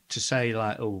 So to say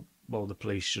like, oh, well, the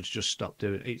police should just stop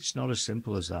doing it, it's not as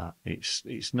simple as that.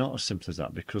 It's not as simple as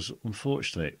that because,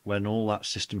 unfortunately, when all that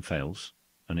system fails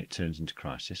and it turns into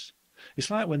crisis, it's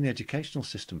like when the educational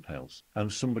system fails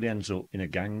and somebody ends up in a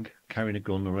gang carrying a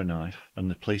gun or a knife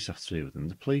and the police have to deal with them.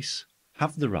 The police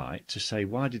have the right to say,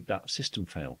 why did that system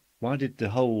fail? Why did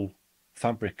the whole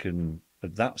fabric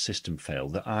of that system fail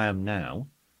that I am now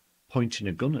pointing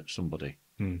a gun at somebody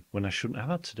when I shouldn't have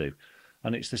had to do?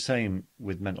 And it's the same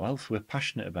with mental health. We're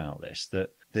passionate about this, that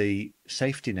the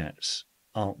safety nets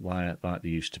aren't like they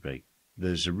used to be.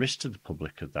 There's a risk to the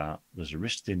public of that. There's a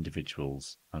risk to the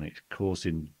individuals, and it's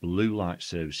causing blue light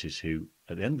services who,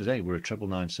 at the end of the day, we're a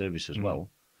 999 service as well.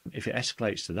 If it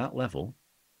escalates to that level,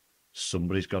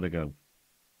 somebody's got to go.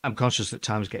 I'm conscious that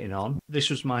time's getting on. This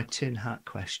was my tin hat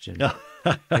question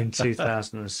in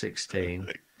 2016.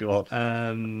 Go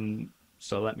on.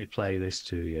 So let me play this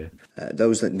to you.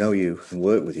 Those that know you and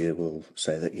work with you will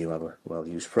say that you have a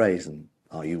well-used phrase, and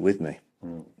are you with me?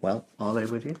 Well, are they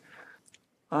with you?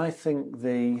 I think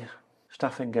the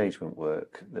staff engagement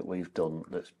work that we've done,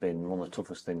 that's been one of the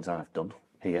toughest things I've done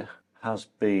here, has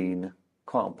been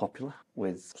quite unpopular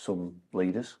with some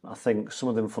leaders. I think some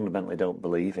of them fundamentally don't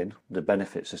believe in the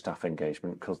benefits of staff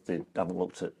engagement because they haven't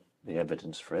looked at the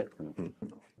evidence for it.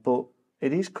 But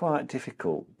it is quite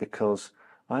difficult because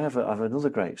I have another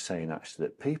great saying, actually,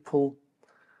 that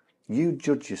you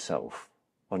judge yourself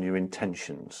on your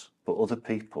intentions, but other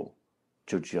people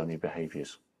judge you on your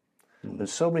behaviours. And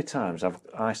so many times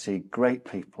I see great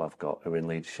people I've got who are in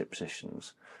leadership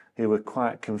positions who are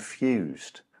quite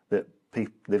confused that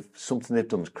something they've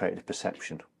done has created a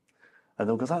perception. And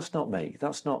they'll go, that's not me,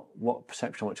 that's not what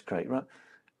perception I want to create, right?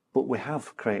 But we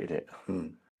have created it.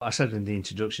 I said in the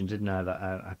introduction, didn't I, that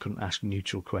I couldn't ask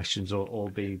neutral questions or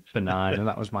be benign, and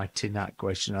that was my tin hat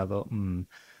question. I thought,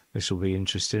 this will be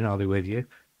interesting. Are they with you?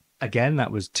 Again,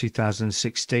 that was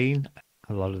 2016.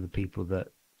 A lot of the people that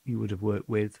you would have worked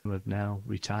with have now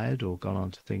retired or gone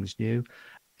on to things new.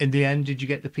 In the end, did you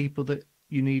get the people that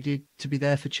you needed to be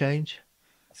there for change?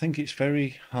 I think it's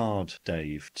very hard,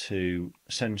 Dave, to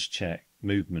sense check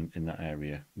movement in that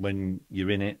area. When you're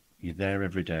in it, you're there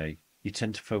every day, you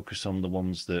tend to focus on the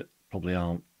ones that probably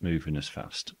aren't moving as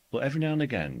fast. But every now and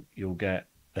again, you'll get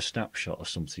a snapshot of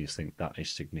something you think that is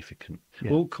significant. Yeah.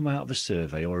 It won't come out of a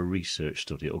survey or a research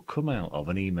study. It'll come out of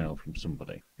an email from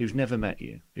somebody who's never met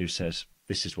you, who says,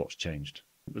 this is what's changed.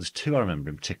 There's two I remember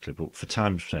in particular, but for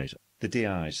time's sake, the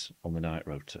DIs on the night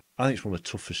rota. I think it's one of the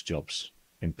toughest jobs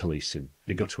in policing.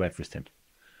 They go to everything.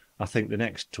 I think the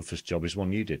next toughest job is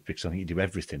one you did, because I think you do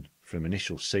everything from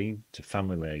initial scene to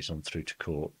family liaison through to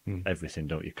court, everything,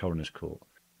 don't you? Coroner's court.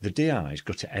 The DIs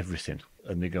go to everything,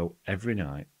 and they go every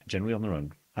night, generally on their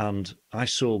own. And I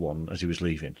saw one as he was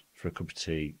leaving for a cup of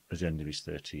tea at the end of his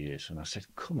 30 years, and I said,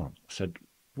 come on. I said,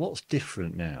 what's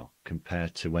different now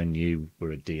compared to when you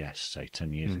were a DS, say,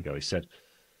 10 years ago? He said,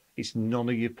 it's none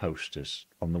of your posters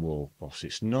on the wall, boss.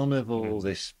 It's none of all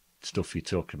this stuff you're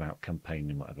talking about,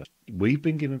 campaigning, whatever. We've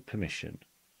been given permission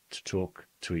to talk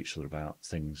to each other about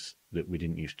things that we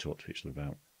didn't used to talk to each other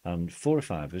about. And 4 or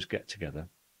 5 of us get together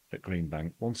at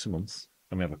Greenbank once a month,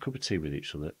 and we have a cup of tea with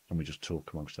each other, and we just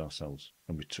talk amongst ourselves.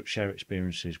 And we share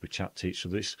experiences, we chat to each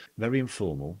other. It's very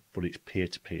informal, but it's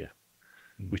peer-to-peer.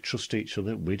 We trust each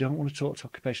other. We don't want to talk to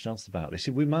occupational health about this.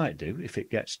 We might do if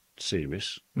it gets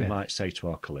serious. We might say to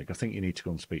our colleague, I think you need to go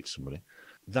and speak to somebody.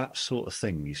 That sort of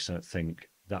thing, you sort of think,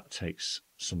 that takes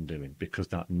some doing, because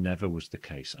that never was the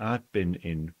case. I've been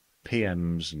in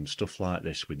PMs and stuff like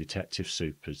this with detective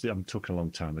supers. I'm talking a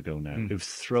long time ago now, who've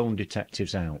thrown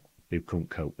detectives out who couldn't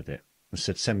cope with it and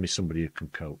said, send me somebody who can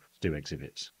cope, do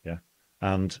exhibits. Yeah.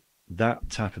 And that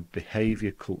type of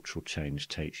behaviour cultural change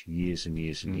takes years and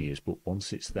years and years. But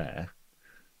once it's there,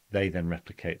 they then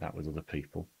replicate that with other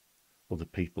people. Other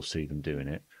people see them doing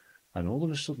it. And all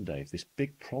of a sudden, Dave, this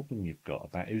big problem you've got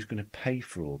about who's going to pay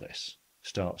for all this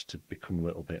starts to become a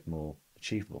little bit more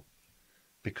achievable,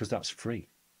 because that's free.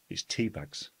 It's tea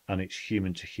bags, and it's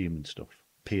human-to-human stuff,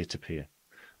 peer-to-peer.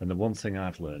 And the one thing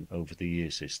I've learned over the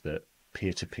years is that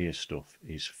peer-to-peer stuff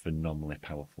is phenomenally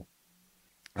powerful.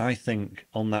 I think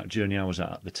on that journey I was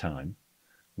at the time,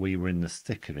 we were in the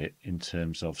thick of it in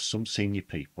terms of some senior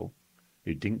people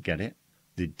who didn't get it.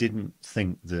 They didn't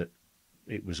think that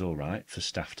it was all right for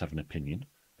staff to have an opinion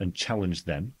and challenge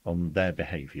them on their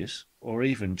behaviours, or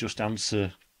even just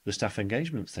answer the staff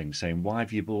engagement thing, saying, why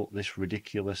have you bought this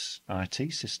ridiculous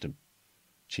IT system,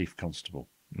 Chief Constable?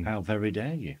 How very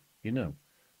dare you? You know,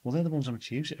 well, they're the ones having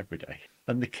to use it every day.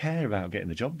 And they care about getting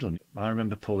the job done. I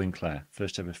remember Pauline Clare,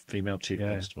 first ever female Chief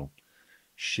Constable.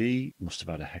 She must have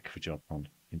had a heck of a job on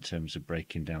in terms of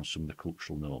breaking down some of the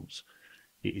cultural norms.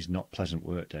 It is not pleasant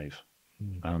work, Dave.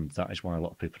 And that is why a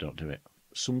lot of people don't do it.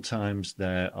 Sometimes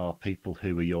there are people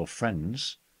who are your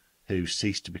friends who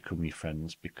cease to become your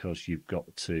friends because you've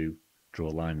got to draw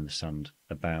a line in the sand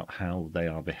about how they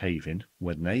are behaving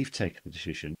when they've taken the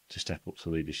decision to step up to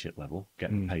leadership level,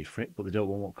 get paid for it, but they don't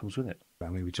want what comes with it. I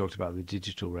mean, we talked about the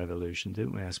digital revolution,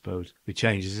 didn't we? I suppose the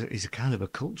change is a kind of a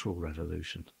cultural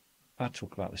revolution. I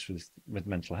talk about this with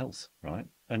mental health, right?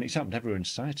 And it's happened everywhere in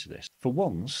society, this. For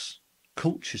once,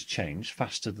 culture's changed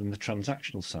faster than the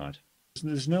transactional side.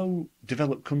 There's no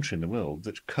developed country in the world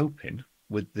that's coping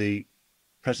with the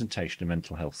presentation of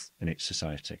mental health in its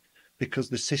society, because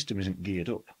the system isn't geared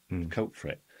up to cope for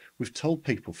it. We've told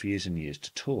people for years and years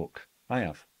to talk.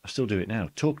 I still do it now.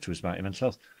 Talk to us about your mental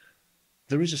health.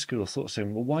 There is a school of thought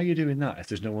saying, well, why are you doing that if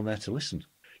there's no one there to listen?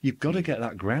 You've got to get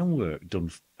that groundwork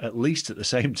done at least at the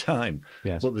same time.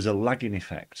 Yes. But there's a lagging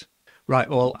effect. Right.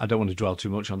 Well, I don't want to dwell too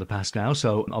much on the past now.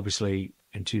 So obviously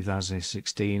in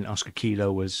 2016, Oscar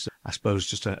Kilo was, I suppose,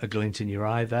 just a glint in your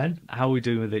eye then. How are we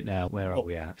doing with it now? Where are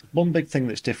we at? One big thing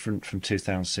that's different from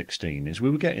 2016 is we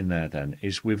were getting there then,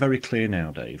 is we're very clear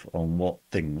now, Dave, on what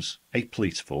things a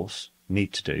police force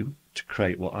need to do to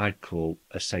create what I'd call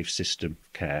a safe system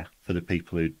of care for the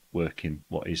people who work in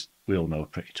what is, we all know, a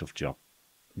pretty tough job.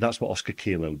 That's what Oscar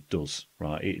Kilo does,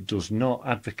 right? It does not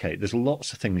advocate. There's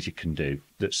lots of things you can do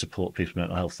that support people's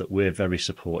mental health that we're very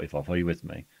supportive of. Are you with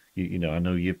me? You know, I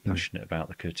know you're passionate about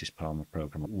the Curtis Palmer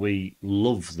programme. We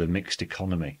love the mixed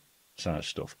economy side of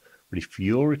stuff. But if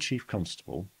you're a Chief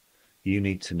Constable, you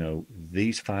need to know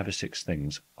these 5 or 6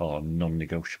 things are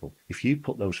non-negotiable. If you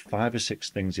put those 5 or 6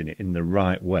 things in it in the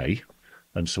right way,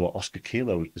 and so what Oscar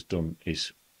Kilo has done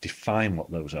is define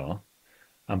what those are,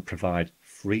 and provide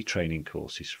free training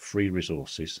courses, free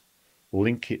resources,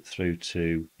 link it through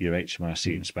to your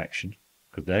HMRC inspection,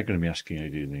 because they're going to be asking you to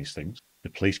do these things, the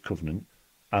police covenant,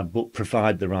 but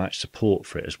provide the right support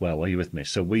for it as well. Are you with me?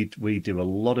 So we do a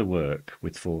lot of work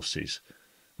with forces.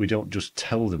 We don't just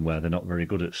tell them where they're not very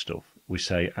good at stuff. We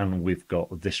say, and we've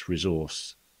got this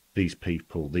resource, these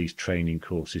people, these training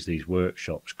courses, these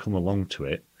workshops, come along to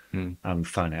it and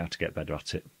find out how to get better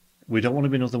at it. We don't want to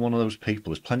be another one of those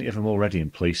people. There's plenty of them already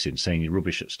in policing saying you're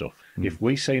rubbish at stuff. If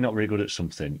we say you're not very good at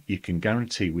something, you can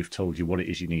guarantee we've told you what it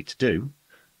is you need to do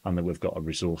and that we've got a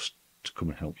resource to come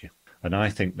and help you. And I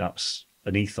think that's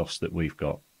an ethos that we've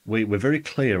got. We're very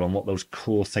clear on what those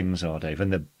core things are, Dave,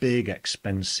 and they're big,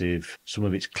 expensive. Some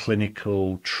of it's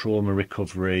clinical, trauma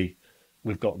recovery.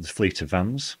 We've got the fleet of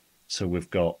vans. So we've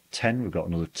got 10, we've got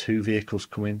another 2 vehicles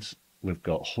coming. We've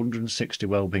got 160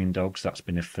 wellbeing dogs. That's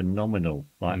been a phenomenal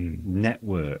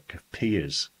network of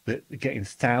peers that are getting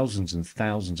thousands and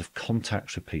thousands of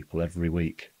contacts with people every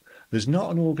week. There's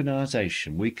not an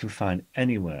organisation we can find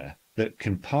anywhere that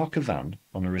can park a van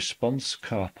on a response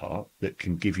car park that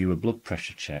can give you a blood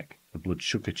pressure check, a blood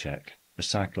sugar check, a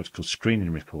psychological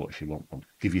screening report if you want one,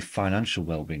 give you financial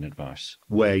wellbeing advice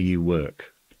where you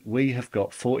work. We have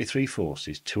got 43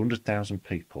 forces, 200,000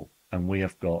 people, and we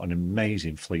have got an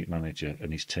amazing fleet manager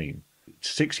and his team.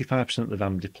 65% of the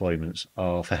van deployments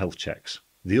are for health checks.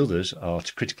 The others are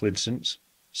to critical incidents,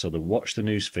 so they'll watch the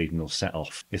news feed and they'll set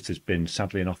off. If there's been,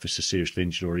 sadly, an officer seriously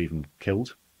injured or even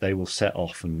killed, they will set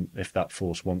off, and if that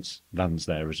force wants vans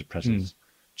there as a presence.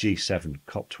 G7,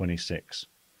 COP26.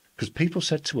 Because people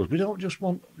said to us, we don't just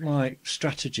want like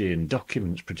strategy and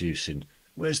documents producing.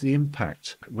 Where's the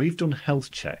impact? We've done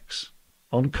health checks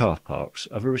on car parks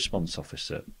of a response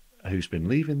officer who's been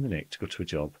leaving the Nick to go to a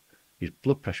job. His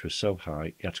blood pressure was so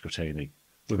high, he had to go to A&E.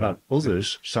 We've had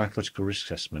others, psychological risk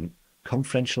assessment,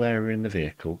 confidential area in the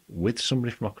vehicle with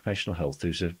somebody from occupational health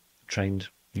who's a trained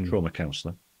trauma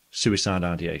counsellor, suicide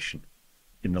ideation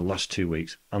in the last 2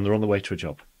 weeks, and they're on the way to a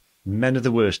job. Men are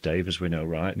the worst, Dave, as we know,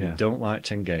 right? Yeah. They don't like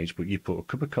to engage, but you put a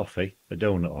cup of coffee, a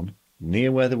donut on,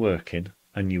 near where they're working,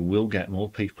 and you will get more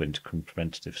people into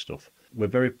preventative stuff. We're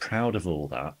very proud of all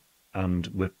that, and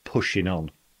we're pushing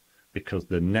on, because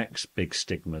the next big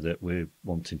stigma that we're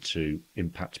wanting to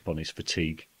impact upon is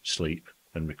fatigue, sleep,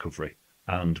 and recovery.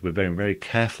 And we're very, very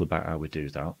careful about how we do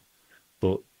that,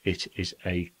 but it is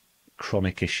a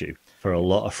chronic issue for a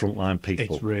lot of frontline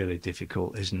people. It's really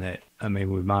difficult, isn't it? I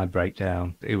mean, with my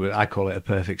breakdown, I call it a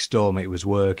perfect storm. It was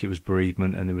work, it was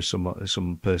bereavement, and there was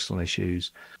some personal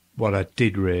issues. What I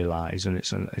did realise, and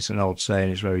it's an old saying,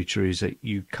 it's very true, is that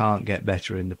you can't get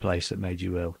better in the place that made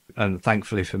you ill. And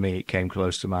thankfully for me, it came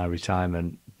close to my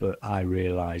retirement, but I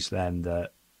realised then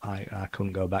that I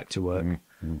couldn't go back to work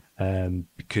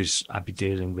because I'd be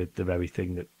dealing with the very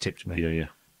thing that tipped me. Yeah.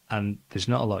 And there's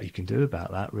not a lot you can do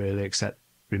about that, really, except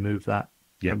remove that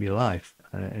from your life.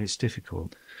 And it's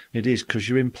difficult. It is, because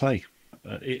you're in play.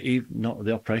 Not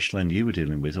the operational end you were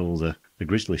dealing with, all the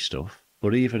grisly stuff,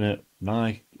 but even at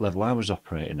my level I was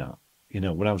operating at,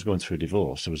 when I was going through a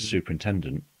divorce, I was a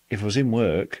superintendent. If I was in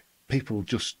work, people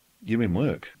just, you're in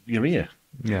work, you're here.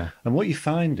 Yeah. And what you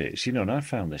find is, and I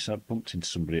found this, I bumped into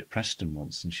somebody at Preston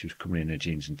once and she was coming in her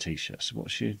jeans and t-shirt. I said,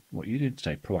 what are you doing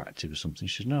today, proactive or something?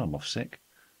 She said, no, I'm off sick.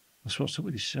 I said, what's up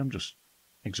with you? She said, I'm just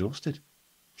exhausted.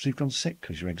 So you've gone sick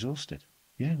because you're exhausted.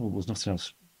 Yeah, well, there's nothing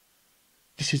else.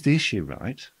 This is the issue,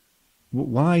 right?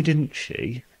 Why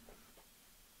haven't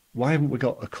we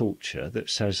got a culture that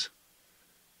says,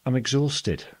 I'm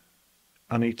exhausted,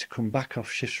 I need to come back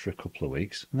off shifts for a couple of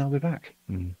weeks and I'll be back?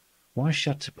 Why has she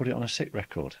had to put it on a sick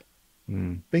record?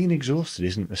 Being exhausted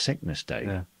isn't a sickness,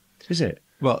 Dave, is it?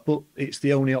 Well, but it's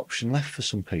the only option left for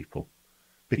some people,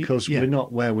 because we're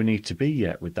not where we need to be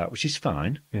yet with that, which is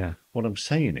fine. Yeah. What I'm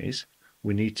saying is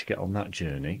we need to get on that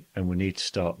journey and we need to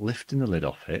start lifting the lid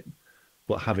off it,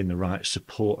 but having the right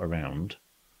support around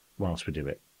whilst we do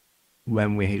it.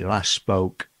 When we last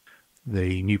spoke,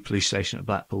 the new police station at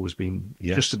Blackpool was being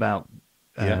just about,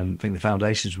 I think the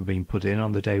foundations were being put in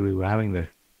on the day we were having the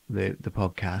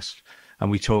podcast.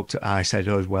 And we talked, I said,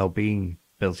 there's wellbeing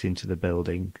built into the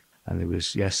building. And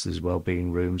there's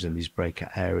wellbeing rooms and these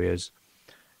breakout areas.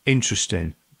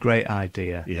 Interesting, great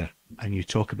idea. Yeah. And you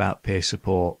talk about peer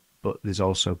support, but there's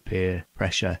also peer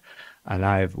pressure. And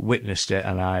I've witnessed it,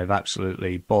 and I've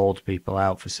absolutely bawled people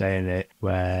out for saying it,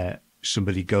 where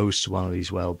somebody goes to one of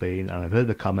these wellbeing, and I've heard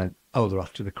the comment, oh, they're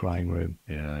off to the crying room.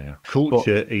 Yeah.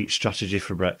 Culture eats strategy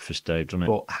for breakfast, Dave, doesn't it?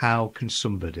 But how can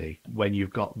somebody, when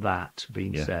you've got that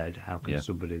being said, how can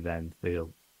somebody then feel,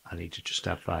 I need to just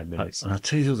have 5 minutes? And I'll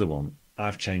tell you the other one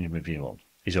I've changed my view on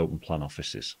is open plan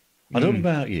offices. I don't know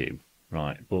about you,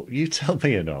 right? But you tell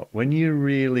me or not, when you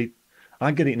really...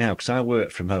 I get it now because I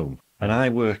work from home and I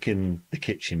work in the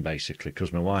kitchen basically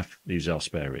because my wife uses our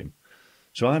spare room.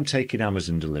 So I'm taking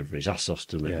Amazon deliveries, ASOS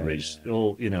deliveries,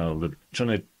 all, you know, trying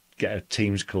to get a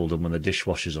Teams call done when the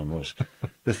dishwasher's on us.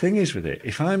 The thing is with it,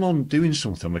 if I'm on doing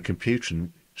something on my computer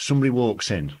and somebody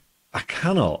walks in, I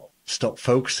cannot stop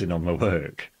focusing on my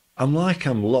work. I'm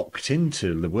locked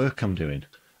into the work I'm doing.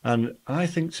 And I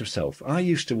think to myself, I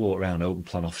used to walk around open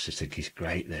plan offices thinking, it's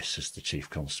great this as the Chief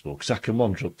Constable, because I can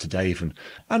wander up to Dave and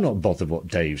I'm not bothered what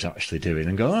Dave's actually doing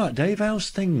and go, all right, Dave, how's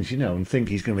things, you know, and think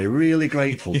he's going to be really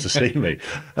grateful to see me.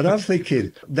 And I'm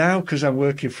thinking, now because I'm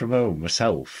working from home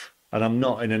myself and I'm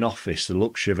not in an office, the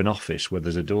luxury of an office where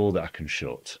there's a door that I can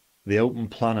shut, the open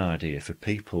plan idea for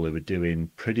people who are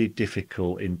doing pretty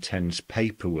difficult, intense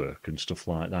paperwork and stuff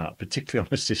like that, particularly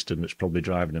on a system that's probably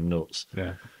driving them nuts.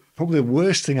 Yeah. Probably the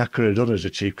worst thing I could have done as a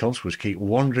Chief Constable was keep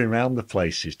wandering around the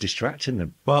places, distracting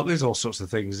them. Well, there's all sorts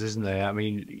of things, isn't there? I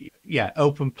mean, yeah,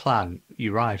 open plan,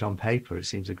 you're right, on paper it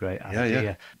seems a great idea.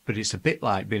 Yeah. But it's a bit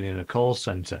like being in a call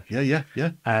centre. Yeah.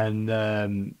 And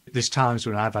there's times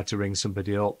when I've had to ring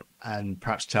somebody up and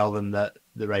perhaps tell them that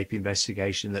the rape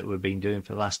investigation that we've been doing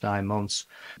for the last 9 months,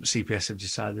 CPS have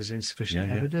decided there's insufficient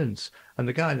evidence. And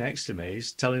the guy next to me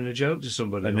is telling a joke to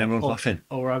somebody. And everyone's laughing.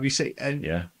 Or have you seen? And,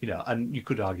 Yeah. you know, and you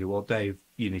could argue, well, Dave,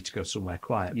 you need to go somewhere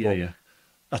quiet. Yeah.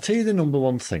 I'll tell you the number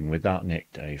one thing with that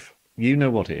nick, Dave. You know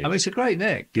what it is. I mean, it's a great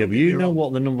nick. Yeah, but you know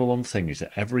what the number one thing is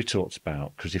that everybody talks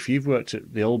about? Because if you've worked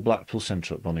at the old Blackpool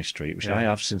Centre at Bonny Street, which I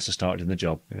have since I started in the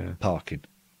job, parking,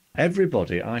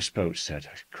 everybody I spoke to said,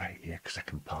 it's great, yeah, because I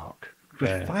can park.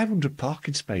 With 500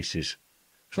 parking spaces.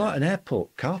 It's like an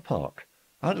airport car park.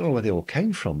 I don't know where they all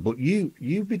came from, but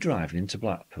you'd be driving into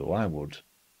Blackpool, I would,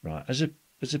 right, as a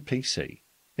PC,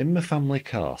 in my family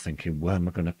car, thinking, where am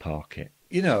I going to park it?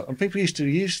 You know, and people used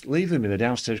to leave them in the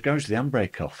downstairs garage with the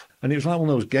handbrake off. And it was like one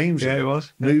of those games. Yeah, it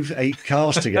was. Move 8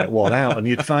 cars to get one out, and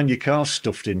you'd find your car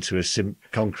stuffed into a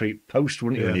concrete post,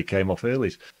 wouldn't you, when you came off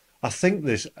early? I think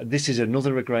this is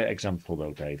another great example,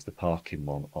 though, Dave, the parking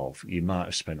one of you might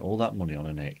have spent all that money on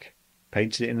a nick,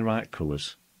 painted it in the right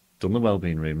colours, done the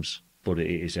wellbeing rooms, but it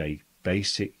is a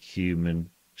basic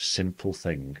human, simple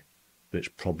thing that's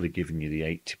probably giving you the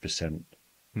 80%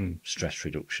 stress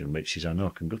reduction, which is I know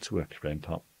I can go to work every day and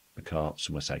park the car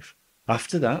somewhere safe.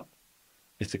 After that,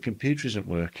 if the computer isn't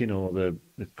working or the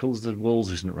colours of the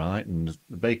walls isn't right and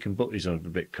the bacon butties are a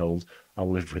bit cold,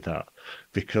 I'll live with that.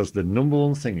 Because the number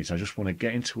one thing is I just want to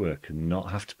get into work and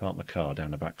not have to park my car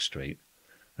down a back street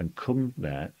and come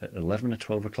there at 11 or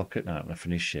 12 o'clock at night when I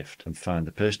finish shift and find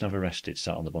the person I've arrested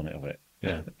sat on the bonnet of it.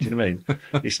 Yeah. Do you know what I mean?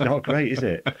 It's not great, is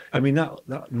it? I mean,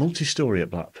 that multi-story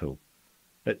at Blackpool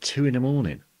at 2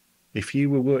 a.m, if you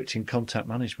were worked in contact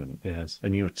management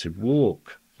and you were to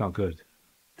walk... It's not good.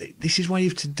 This is why you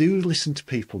have to listen to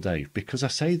people, Dave, because I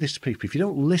say this to people, if you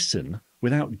don't listen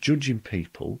without judging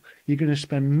people, you're going to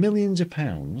spend millions of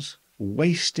pounds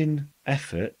wasting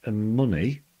effort and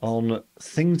money on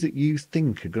things that you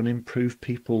think are going to improve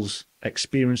people's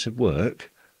experience of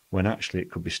work when actually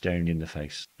it could be staring you in the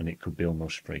face and it could be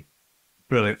almost free.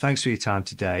 Brilliant. Thanks for your time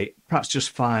today. Perhaps just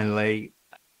finally,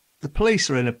 the police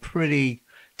are in a pretty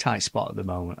tight spot at the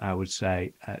moment, I would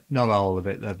say. Not all of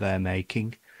it that they're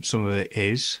making. Some of it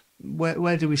is.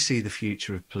 Where do we see the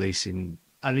future of policing?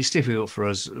 And it's difficult for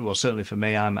us, well, certainly for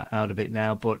me, I'm out of it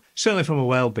now, but certainly from a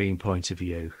wellbeing point of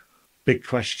view. Big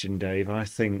question, Dave. I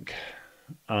think,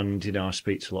 and, you know, I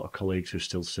speak to a lot of colleagues who are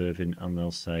still serving and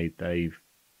they'll say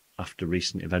after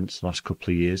recent events the last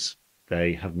couple of years,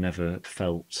 they have never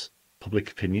felt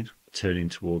public opinion turning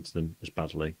towards them as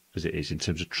badly as it is in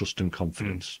terms of trust and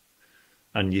confidence.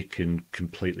 And you can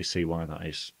completely see why that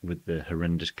is with the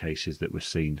horrendous cases that we've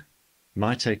seen.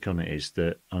 My take on it is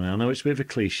that, and I know it's a bit of a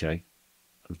cliche,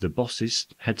 the boss's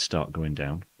head start going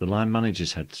down, the line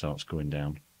manager's head starts going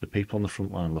down, the people on the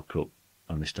front line look up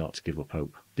and they start to give up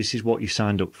hope. This is what you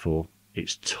signed up for.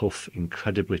 It's tough,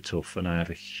 incredibly tough, and I have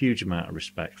a huge amount of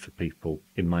respect for people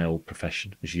in my old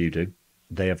profession, as you do.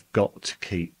 They have got to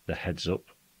keep their heads up.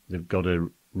 They've got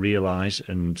to realise,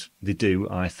 and they do,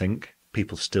 I think,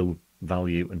 people still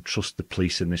value and trust the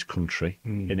police in this country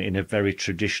in a very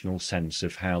traditional sense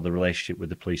of how the relationship with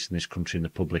the police in this country and the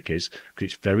public is, because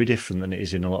it's very different than it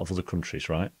is in a lot of other countries,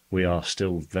 right? We are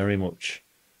still very much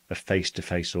a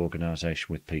face-to-face organisation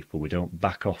with people. We don't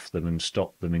back off them and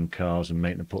stop them in cars and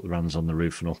make them put their hands on the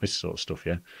roof and all this sort of stuff,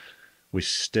 yeah? We're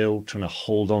still trying to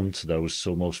hold on to those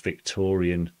almost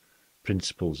Victorian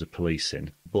principles of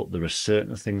policing, but there are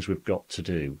certain things we've got to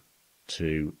do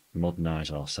to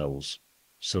modernise ourselves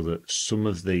so that some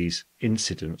of these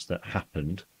incidents that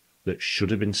happened that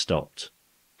should have been stopped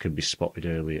can be spotted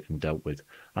earlier and dealt with.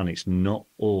 And it's not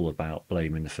all about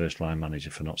blaming the first line manager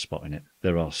for not spotting it.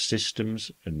 There are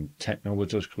systems and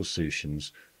technological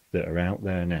solutions that are out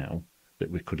there now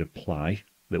that we could apply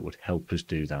that would help us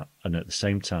do that, and at the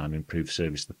same time improve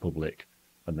service to the public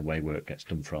and the way work gets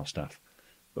done for our staff.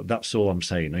 But that's all I'm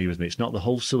saying. Are you with me? It's not the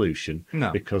whole solution,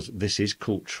 No. because this is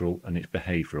cultural and it's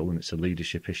behavioural and it's a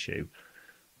leadership issue.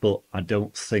 But I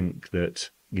don't think that,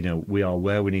 we are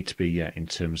where we need to be yet in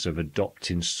terms of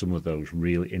adopting some of those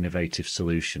really innovative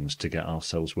solutions to get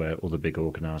ourselves where other big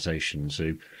organisations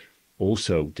who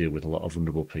also deal with a lot of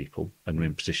vulnerable people and are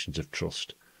in positions of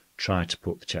trust try to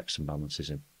put the checks and balances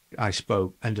in. I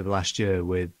spoke end of last year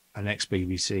with an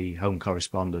ex-BBC home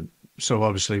correspondent, so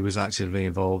obviously was actively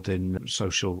involved in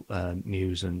social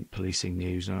news and policing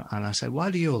news. And I said,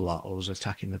 why do you lot always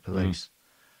attacking the police?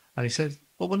 And he said,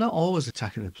 well, we're not always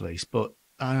attacking the police, but...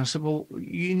 And I said, well,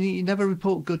 you never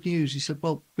report good news. He said,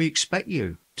 well, we expect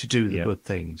you to do the good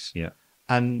things. Yeah.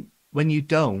 And when you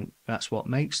don't, that's what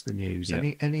makes the news.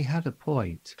 Yeah. And he had a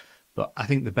point. But I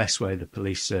think the best way the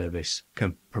police service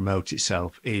can promote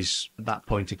itself is that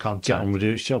point of contact. Get on with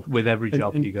its job. With every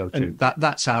job you go to.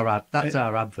 That's our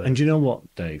advert. And you know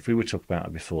what, Dave? We were talking about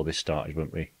it before this started,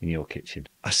 weren't we, in your kitchen?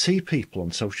 I see people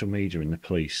on social media in the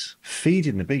police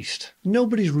feeding the beast.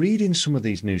 Nobody's reading some of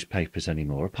these newspapers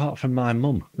anymore, apart from my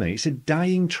mum. It's a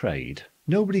dying trade.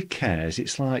 Nobody cares.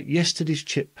 It's like yesterday's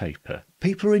chip paper.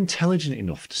 People are intelligent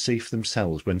enough to see for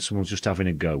themselves when someone's just having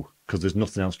a go because there's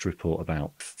nothing else to report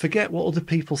about. Forget what other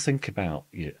people think about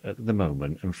you at the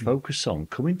moment and focus on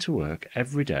coming to work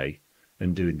every day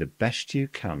and doing the best you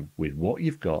can with what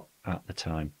you've got at the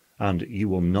time. And you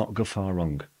will not go far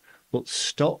wrong. But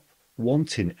stop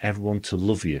wanting everyone to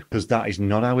love you, because that is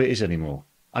not how it is anymore.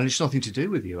 And it's nothing to do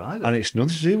with you either. And it's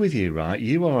nothing to do with you, right?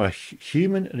 You are a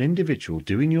human, an individual,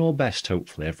 doing your best,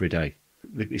 hopefully, every day.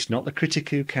 It's not the critic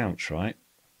who counts, right?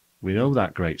 We know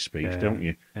that great speech, don't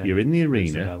you? Yeah. You're in the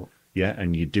arena,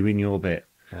 and you're doing your bit.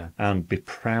 Yeah. And be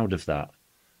proud of that.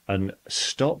 And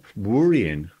stop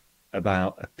worrying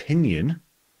about opinion.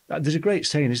 There's a great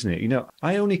saying, isn't it?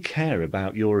 I only care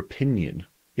about your opinion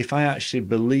if I actually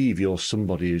believe you're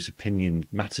somebody whose opinion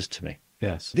matters to me.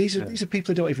 Yes. These are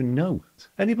people who don't even know.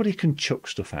 Anybody can chuck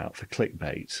stuff out for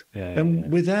clickbait.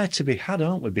 We're there to be had,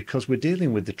 aren't we? Because we're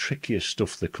dealing with the trickiest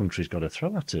stuff the country's got to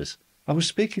throw at us. I was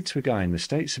speaking to a guy in the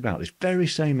States about this very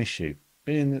same issue,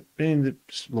 been in the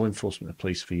law enforcement and the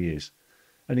police for years.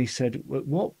 And he said, at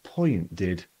what point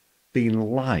did being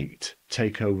liked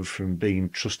take over from being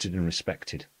trusted and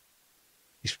respected?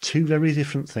 It's two very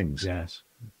different things. Yes.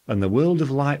 And the world of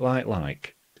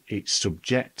like, it's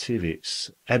subjective,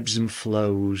 it's ebbs and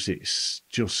flows, it's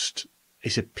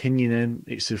opinion,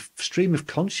 it's a stream of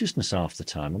consciousness half the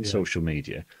time on social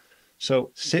media.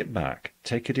 So sit back,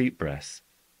 take a deep breath.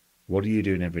 What are you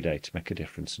doing every day to make a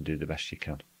difference and do the best you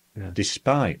can? Yeah.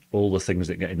 Despite all the things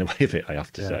that get in the way of it, I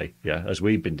have to say, as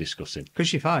we've been discussing.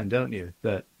 Because you find, don't you,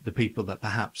 that the people that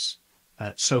perhaps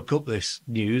soak up this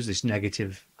news, this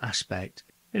negative aspect,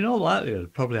 in all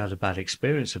likelihood, probably had a bad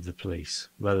experience of the police,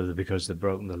 whether because they've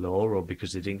broken the law or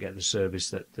because they didn't get the service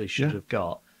that they should have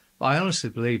got. But I honestly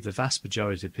believe the vast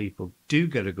majority of people do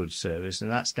get a good service,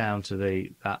 and that's down to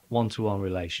that one-to-one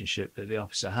relationship that the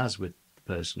officer has with the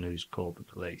person who's called the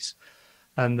police.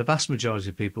 And the vast majority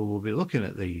of people will be looking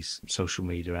at these social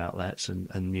media outlets and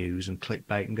news and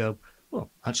clickbait and go, well,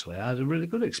 actually, I had a really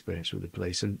good experience with the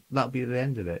police, and that'll be the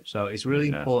end of it. So it's really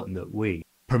important that we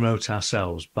promote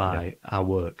ourselves by our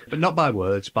work, but not by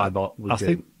words, by what we do. I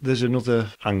think there's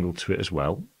another angle to it as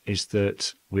well, is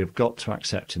that we've got to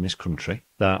accept in this country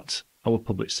that our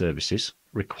public services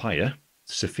require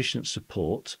sufficient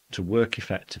support to work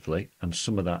effectively, and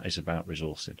some of that is about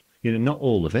resourcing. Not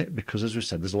all of it, because as we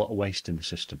said, there's a lot of waste in the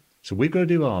system. So we've got to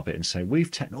do our bit and say,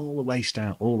 we've taken all the waste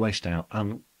out,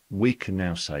 and we can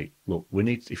now say, look,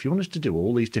 if you want us to do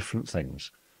all these different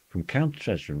things, from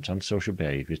counter-terrorism to antisocial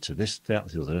behaviour to this, that,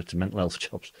 the other, to mental health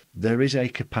jobs, there is a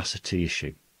capacity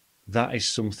issue. That is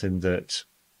something that,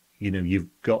 you've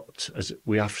got,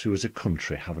 we have to, as a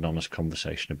country, have an honest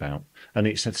conversation about. And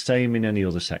it's the same in any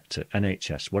other sector,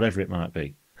 NHS, whatever it might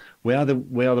be. We either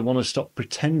want to stop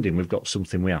pretending we've got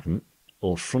something we haven't,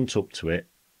 or front up to it,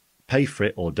 pay for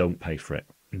it or don't pay for it,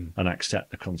 and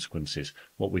accept the consequences.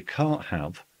 What we can't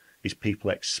have is people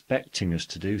expecting us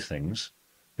to do things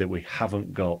that we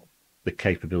haven't got the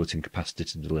capability and capacity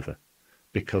to deliver.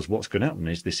 Because what's going to happen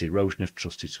is this erosion of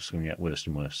trust is just going to get worse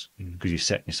and worse, because you're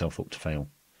setting yourself up to fail.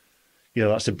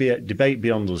 That's a debate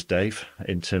beyond us, Dave,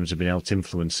 in terms of being able to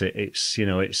influence it. It's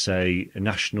a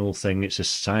national thing, it's a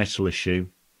societal issue,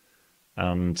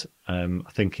 And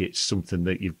I think it's something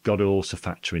that you've got to also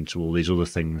factor into all these other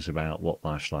things about what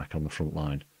life's like on the front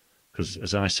line. Because,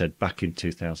 as I said, back in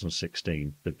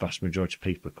 2016, the vast majority of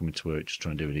people are coming to work just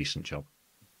trying to do a decent job.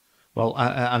 Well,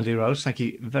 Andy Rhodes, thank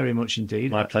you very much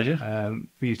indeed. My pleasure.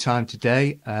 For your time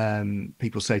today.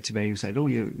 People say to me, you said,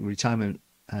 your retirement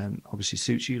obviously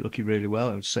suits you, looking really well.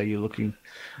 I would say you're looking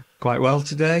quite well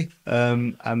today.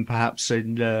 And perhaps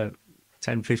in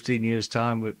 10, 15 years'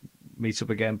 time, we'll meet up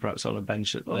again, perhaps on a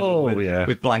bench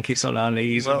with blankets on our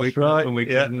knees. Well, and we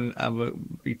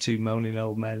can be two moaning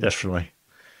old men. Definitely.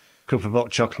 Cup of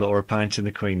hot chocolate or a pint in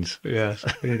the Queen's. Yes,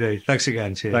 indeed. Thanks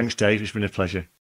again. Cheers. Thanks, Dave. It's been a pleasure.